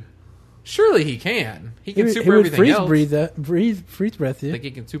stun you. Surely he can. He can He super would everything freeze else. freeze breath I you. think he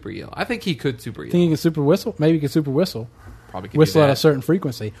can super yell. I think he could super yell. Think he can super whistle? Maybe he can super whistle. Probably could Whistle do at that. a certain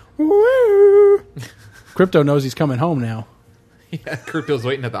frequency. Woo! Crypto knows he's coming home now. Yeah, Crypto's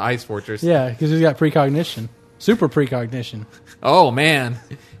waiting at the ice fortress. Yeah, because he's got precognition. Super precognition. Oh, man.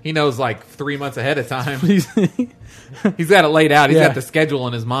 He knows like 3 months ahead of time. He's, He's got it laid out. He's Yeah. got the schedule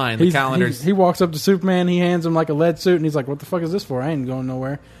in his mind, the calendars. he walks up to Superman. He hands him like a lead suit, and he's like, "What the fuck is this for? I ain't going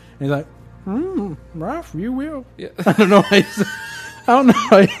nowhere." And he's like, Ralph, you will. Yeah. I don't know. I don't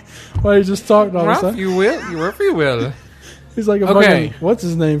know why he just talked all this. Ralph, you will. Ralph, you will. He's like a Okay. fucking, what's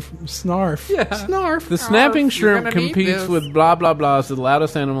his name? Snarf. Yeah. Snarf. The snapping you're shrimp gonna need competes this. with blah blah blah. It's the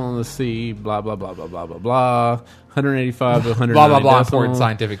loudest animal in the sea. Blah blah blah blah blah blah blah. 185 to 109 Blah, blah, blah. decibels. Important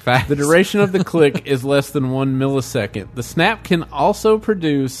scientific facts. The duration of the click is less than 1 millisecond. The snap can also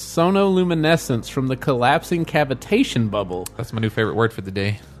produce sonoluminescence from the collapsing cavitation bubble. That's my new favorite word for the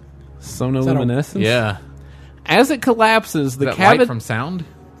day. Sonoluminescence? Yeah. As it collapses, the That light from sound?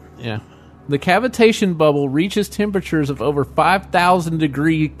 the cavitation bubble reaches temperatures of over 5,000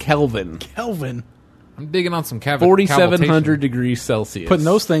 degree Kelvin, Kelvin. I'm digging on some 4,700 degrees Celsius. Putting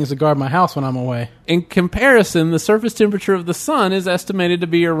those things to guard my house when I'm away. In comparison, the surface temperature of the sun is estimated to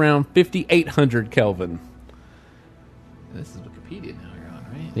be around 5,800 Kelvin. This is Wikipedia now you're on,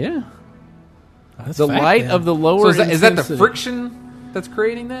 right? Yeah. That's The fact, light then. of the lower So is that the intensity- friction that's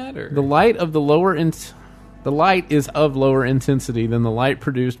creating that? Or? The light of the lower the light is of lower intensity than the light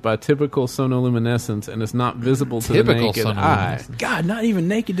produced by typical sonoluminescence and is not visible to the Typical naked eye. sonoluminescence. God, not even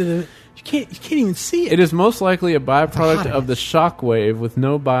naked to the. You can't even see it. It is most likely a byproduct hot of the shock wave with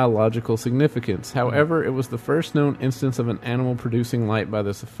no biological significance. However, it was the first known instance of an animal producing light by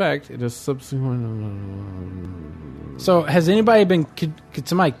this effect. It is subsequent. So has anybody been? Could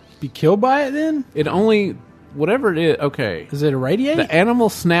somebody be killed by it? Then It only whatever it is. Okay. does it irradiate? The animal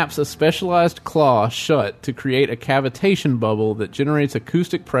snaps a specialized claw shut to create a cavitation bubble that generates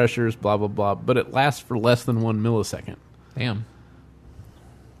acoustic pressures, blah, blah, blah, but it lasts for less than 1 millisecond. Damn.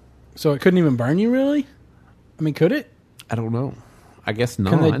 So it couldn't even burn you, really? I mean, could it? I don't know. I guess Can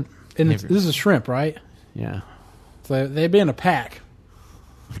not. they, and this is a shrimp, right? Yeah. So they'd be in a pack.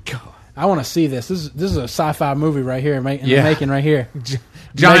 God. I want to see this. This is a sci-fi movie right here, they're Yeah. making right here.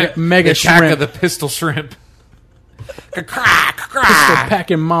 Giant mega attack shrimp. of the pistol shrimp. Pistol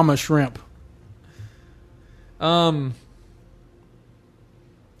packing mama shrimp.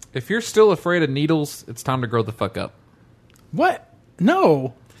 If you're still afraid of needles, it's time to grow the fuck up. What?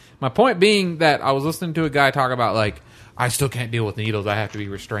 No. My point being that I was listening to a guy talk about, like, I still can't deal with needles. I have to be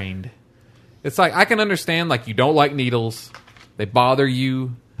restrained. It's like, I can understand, like, you don't like needles. They bother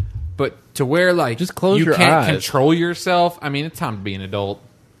you. But to where, like, Just close you your can't eyes. control yourself, I mean, it's time to be an adult.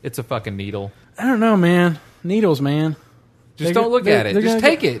 It's a fucking needle. I don't know, man. Needles, man. Just don't look at it. they're Just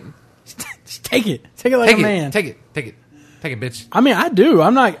gonna take it. Just take it. Take it like Take a it. man. Take it. Take it. Take it, bitch. I mean, I do.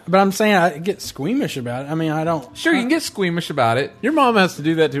 I'm not, but I'm saying I get squeamish about it. I mean, I don't. Sure, you can get squeamish about it. Your mom has to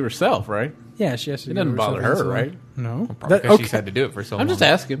do that to herself, right? Yeah, she has to. It doesn't do bother herself her, insulin. right? No. Probably That- because she's okay. had to do it for so long. I'm just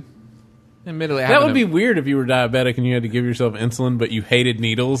asking. Admittedly, That would be weird if you were diabetic and you had to give yourself insulin, but you hated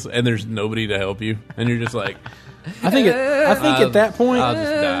needles and there's nobody to help you, and you're just like, I think at that point, I'll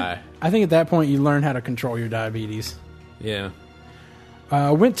just die. I think at that point you learn how to control your diabetes. Yeah.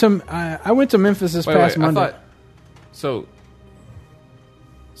 I went to Memphis this past I Monday. thought, so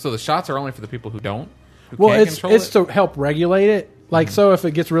the shots are only for the people who don't. Who Well, can't it's control it? to help regulate it. Like, so if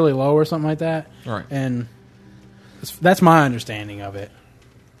it gets really low or something like that, Right. And that's my understanding of it.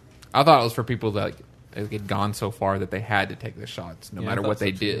 I thought it was for people that like, had gone so far that they had to take the shots, no Yeah, I matter thought what so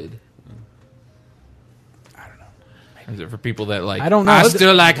they too. did. I don't know. Is it for people that like? I don't know. I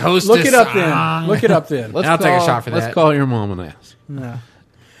still like Hostess. Look it up Ah. then. Look it up then. I'll take a shot for Let's that. call your mom and ask. No.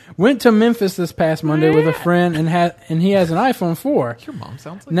 Went to Memphis this past Monday with a friend and he has an iPhone 4. Your mom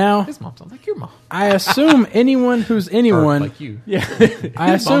sounds like Now- his mom sounds like your mom. I assume anyone who's Or anyone. like you. Yeah.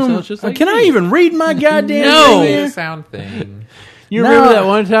 I assume. sounds just like can I you. even read my goddamn No. thing Say here? a sound thing. You No. remember that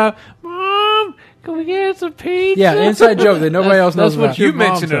one time? Mom, can we get some pizza? Yeah, inside joke that nobody else knows that's what about. your You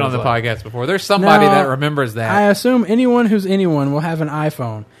mentioned it mom on the sounds podcast before. There's somebody No, that remembers that. I assume anyone who's anyone will have an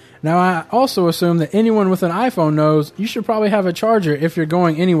iPhone. Now, I also assume that anyone with an iPhone knows you should probably have a charger if you're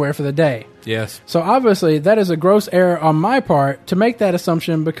going anywhere for the day. yes. So obviously, that is a gross error on my part to make that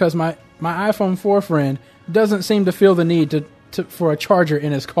assumption because my iPhone 4 friend doesn't seem to feel the need to for a charger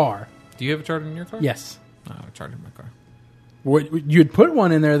in his car. Do you have a charger in your car? Yes. I have a charger in my car. You'd put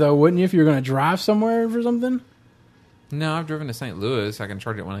one in there, though, wouldn't you, if you were going to drive somewhere for something? No, I've driven to St. Louis. I can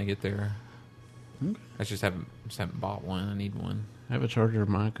charge it when I get there. I just haven't bought one. I need one. I have a charger in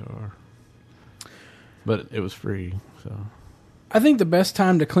my car. But it was free, so. I think the best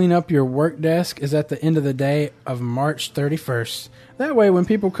time to clean up your work desk is at the end of the day of March 31st. That way, when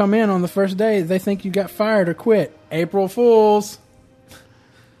people come in on the first day, they think you got fired or quit. April Fools.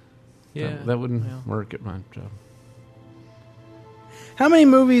 Yeah, That wouldn't work at my job. How many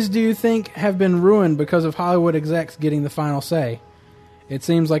movies do you think have been ruined because of Hollywood execs getting the final say? It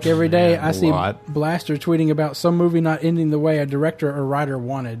seems like every day Yeah, I a see lot. Blaster tweeting about some movie not ending the way a director or writer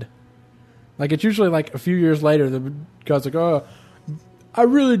wanted. Like, it's usually like a few years later, the guy's like, oh, I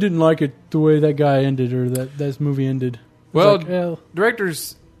really didn't like it the way that guy ended or that this movie ended. It's Well, like, well,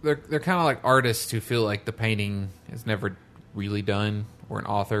 directors, they're kind of like artists who feel like the painting is never really done, or an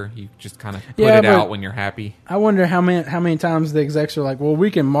author. You just kind of put Yeah, it but- out when you're happy. I wonder how many times the execs are like, well,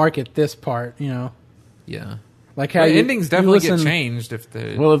 we can market this part, you know. Yeah. Like how The you, endings you definitely listen, get changed if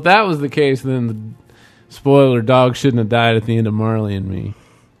the. Well, if that was the case, then the spoiler dog shouldn't have died at the end of Marley and Me.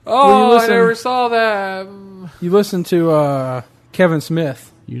 Well, you I listen- never saw that. You listen to Kevin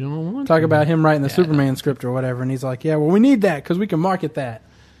Smith You don't want talk to. about him writing the Superman script or whatever, and he's like, "Yeah, well, we need that because we can market that."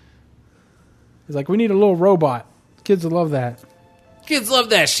 He's like, "We need a little robot. Kids will love that." Kids love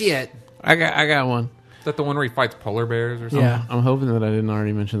that shit. I got one. Is that the one where he fights polar bears or something? Yeah, I'm hoping that I didn't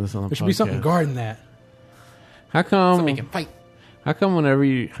already mention this on the there podcast. should be something guarding that. How come? Somebody can fight. How come whenever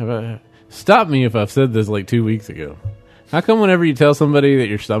you stop me if I've said this like 2 weeks ago? How come whenever you tell somebody that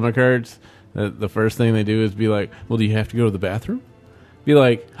your stomach hurts, that the first thing they do is be like, "Well, do you have to go to the bathroom?" Be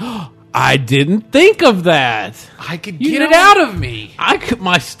like, "Oh, I didn't think of that. I could You get it know- out of me.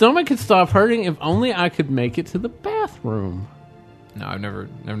 My stomach could stop hurting if only I could make it to the bathroom." No, I've never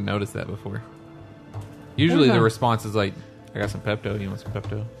noticed that before. Usually Okay. the response is like, "I got some Pepto. You want some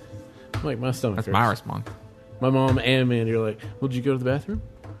Pepto?" Like my stomach That's hurts. my response. My mom and Mandy are like, "Well, did you go to the bathroom?"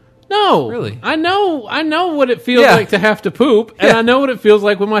 No, Really? I know what it feels Yeah. like to have to poop, and Yeah. I know what it feels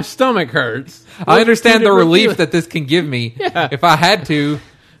like when my stomach hurts. I understand Two the different relief feelings. that this can give me. Yeah. If I had to.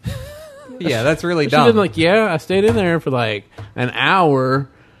 Yeah, that's really She's dumb. been like, "Yeah, I stayed in there for like an hour,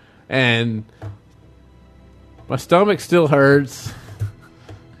 and my stomach still hurts."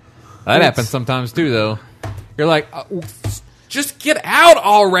 that happens sometimes too, though. You're like, just get out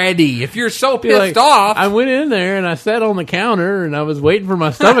already. If you're so Be pissed like, off. I went in there and I sat on the counter and I was waiting for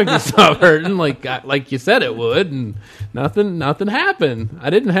my stomach to stop hurting, like you said it would, and nothing happened. I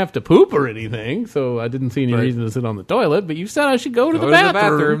didn't have to poop or anything, so I didn't see any Right. reason to sit on the toilet. But you said I should go to Go the to the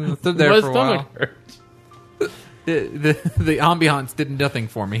bathroom. bathroom. Stood there My for a stomach while. hurts. the ambiance did nothing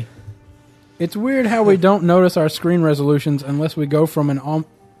for me. It's weird how we don't notice our screen resolutions unless we go from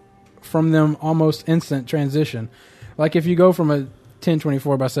from them almost instant transition. Like if you go from a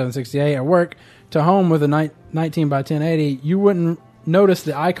 1024 by 768 at work to home with a 19 by 1080, you wouldn't notice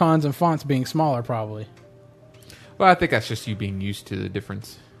the icons and fonts being smaller probably. Well, I think that's just you being used to the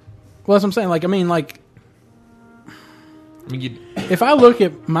difference. Well, that's what I'm saying. Like, I mean, like, I mean, if I look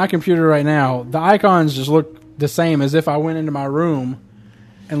at my computer right now, the icons just look the same as if I went into my room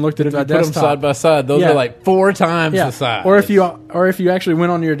and looked at If my you put them desktop. side by side, those Yeah. are like 4 times the size. Or if you actually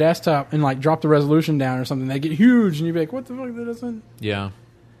went onto your desktop and like dropped the resolution down or something, they get huge, and you'd be like, "What the fuck? That doesn't." yeah.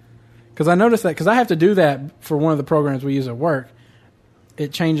 Because I noticed that because I have to do that for one of the programs we use at work.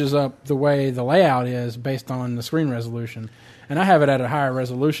 It changes up the way the layout is based on the screen resolution, and I have it at a higher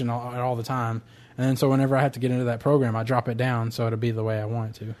resolution all the time. And then so whenever I have to get into that program, I drop it down so it'll be the way I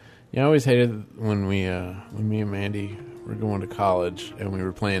want it to. Yeah, I always hated when me and Mandy were going to college and we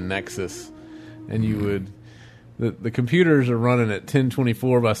were playing Nexus, and you would the computers are running at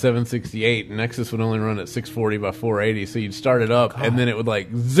 1024 by 768, and Nexus would only run at 640 by 480. So you'd start it up, and then it would like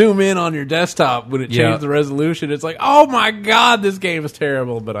zoom in on your desktop when it changed Yeah. the resolution. It's like, oh my god, this game is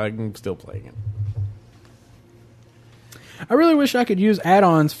terrible, but I'm still playing it. I really wish I could use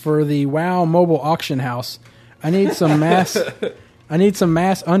add-ons for the WoW mobile auction house. I need some mass. I need some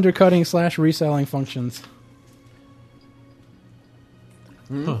mass undercutting / reselling functions.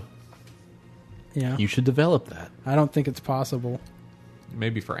 Yeah, You should develop that. I don't think it's possible.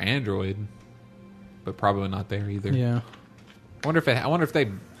 Maybe for Android, but probably not there either. Yeah, I wonder if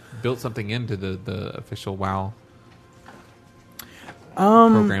they built something into the official WoW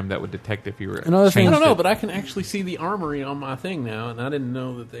program that would detect if you were. Another thing- I changed don't know, it. but I can actually see the armory on my thing now, and I didn't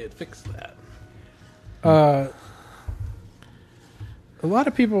know that they had fixed that. a lot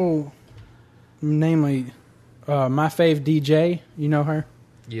of people, namely my fave DJ, you know her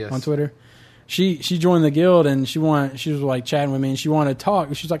yes. on Twitter. She joined the guild and she was like chatting with me and she wanted to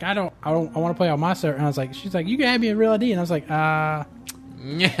talk. She's like, I want to play on my server. And I was like, she's like, you can have me a real ID. And I was like, yeah,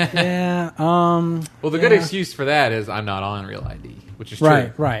 Well, the good yeah. excuse for that is I'm not on Real ID, which is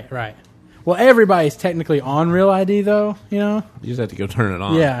true. Right. Well, everybody's technically on Real ID though, you know? You just have to go turn it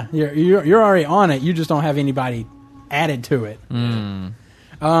on. Yeah, you're already on it. You just don't have anybody added to it. And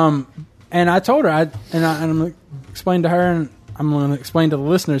I told her, I'm going to explain to her, and I'm going to explain to the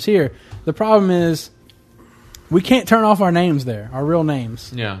listeners here. The problem is we can't turn off our names there, our real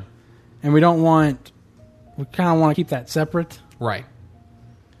names, Yeah. and we kind of want to keep that separate. Right.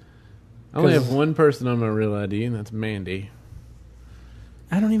 I only 'Cause- have one person on my real ID, and that's Mandy.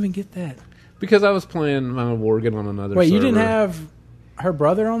 I don't even get that. Because I was playing my Worgen on another Wait, server. you didn't have her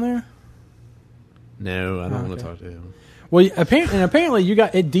brother on there? No, I don't want Okay. to talk to him. Well, apparently you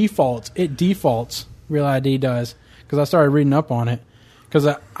got it defaults. It defaults. Real ID does because I started reading up on it because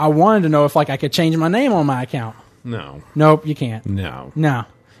I wanted to know if like I could change my name on my account. No. Nope, you can't. No. No,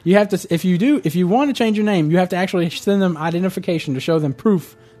 you have to. If you want to change your name, you have to actually send them identification to show them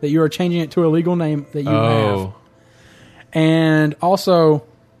proof that you are changing it to a legal name that you have. And also,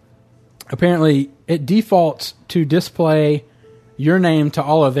 apparently, it defaults to display your name to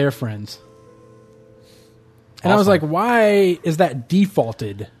all of their friends. And I was like, why is that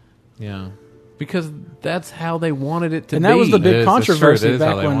defaulted? Yeah. Because that's how they wanted it to be. And that was the big It is. It's true. controversy It is back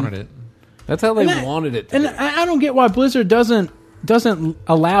how they when. wanted it. That's how they And that- wanted it to And be. I don't get why Blizzard doesn't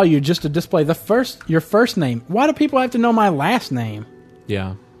allow you just to display your first name. Why do people have to know my last name?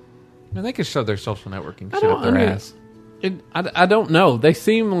 Yeah. I mean, they could shove their social networking I shit up don't- their I mean, ass. I don't know. They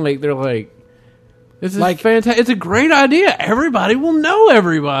seem like they're like, this is Like- fantastic. It's a great idea. Everybody will know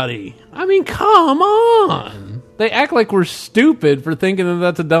everybody. I mean, come on. They act like we're stupid for thinking that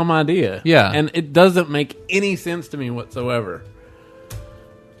that's a dumb idea. Yeah. And it doesn't make any sense to me whatsoever.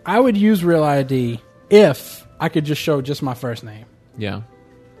 I would use Real ID if I could just show just my first name. Yeah.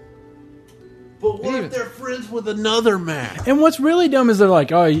 But what if they're friends with another Mac? And what's really dumb is they're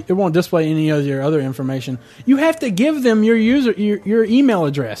like, oh, it won't display any of your other information. You have to give them your your email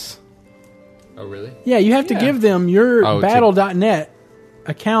address. Oh, really? Yeah, you have to give them your Oh, Battle.net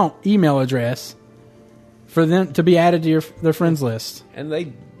account email address for them to be added to their friends list. And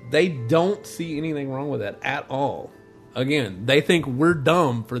they don't see anything wrong with that at all. Again, they think we're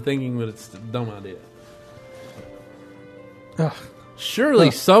dumb for thinking that it's a dumb idea. Ugh. Surely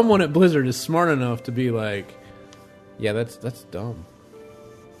someone at Blizzard is smart enough to be like, yeah, that's dumb.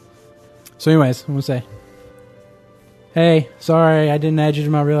 So anyways, I'm going to say, hey, sorry, I didn't add you to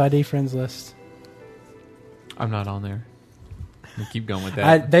my Real ID friends list. I'm not on there. We'll keep going with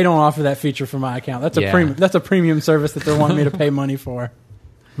that. They don't offer that feature for my account. That's Yeah. that's a premium service that they're wanting me to pay money for.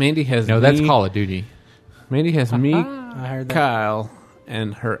 Mandy has no, that's Call of Duty. Mandy has me, I heard that. Kyle,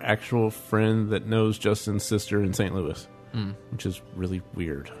 and her actual friend that knows Justin's sister in St. Louis, which is really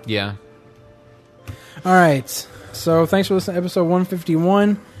weird. Yeah. All right. So thanks for listening to episode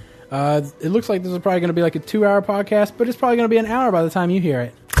 151. It looks like this is probably going to be like a 2-hour podcast, but it's probably going to be an hour by the time you hear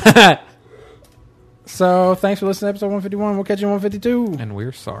it. So thanks for listening to episode 151. We'll catch you in 152. And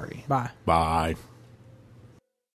we're sorry. Bye. Bye.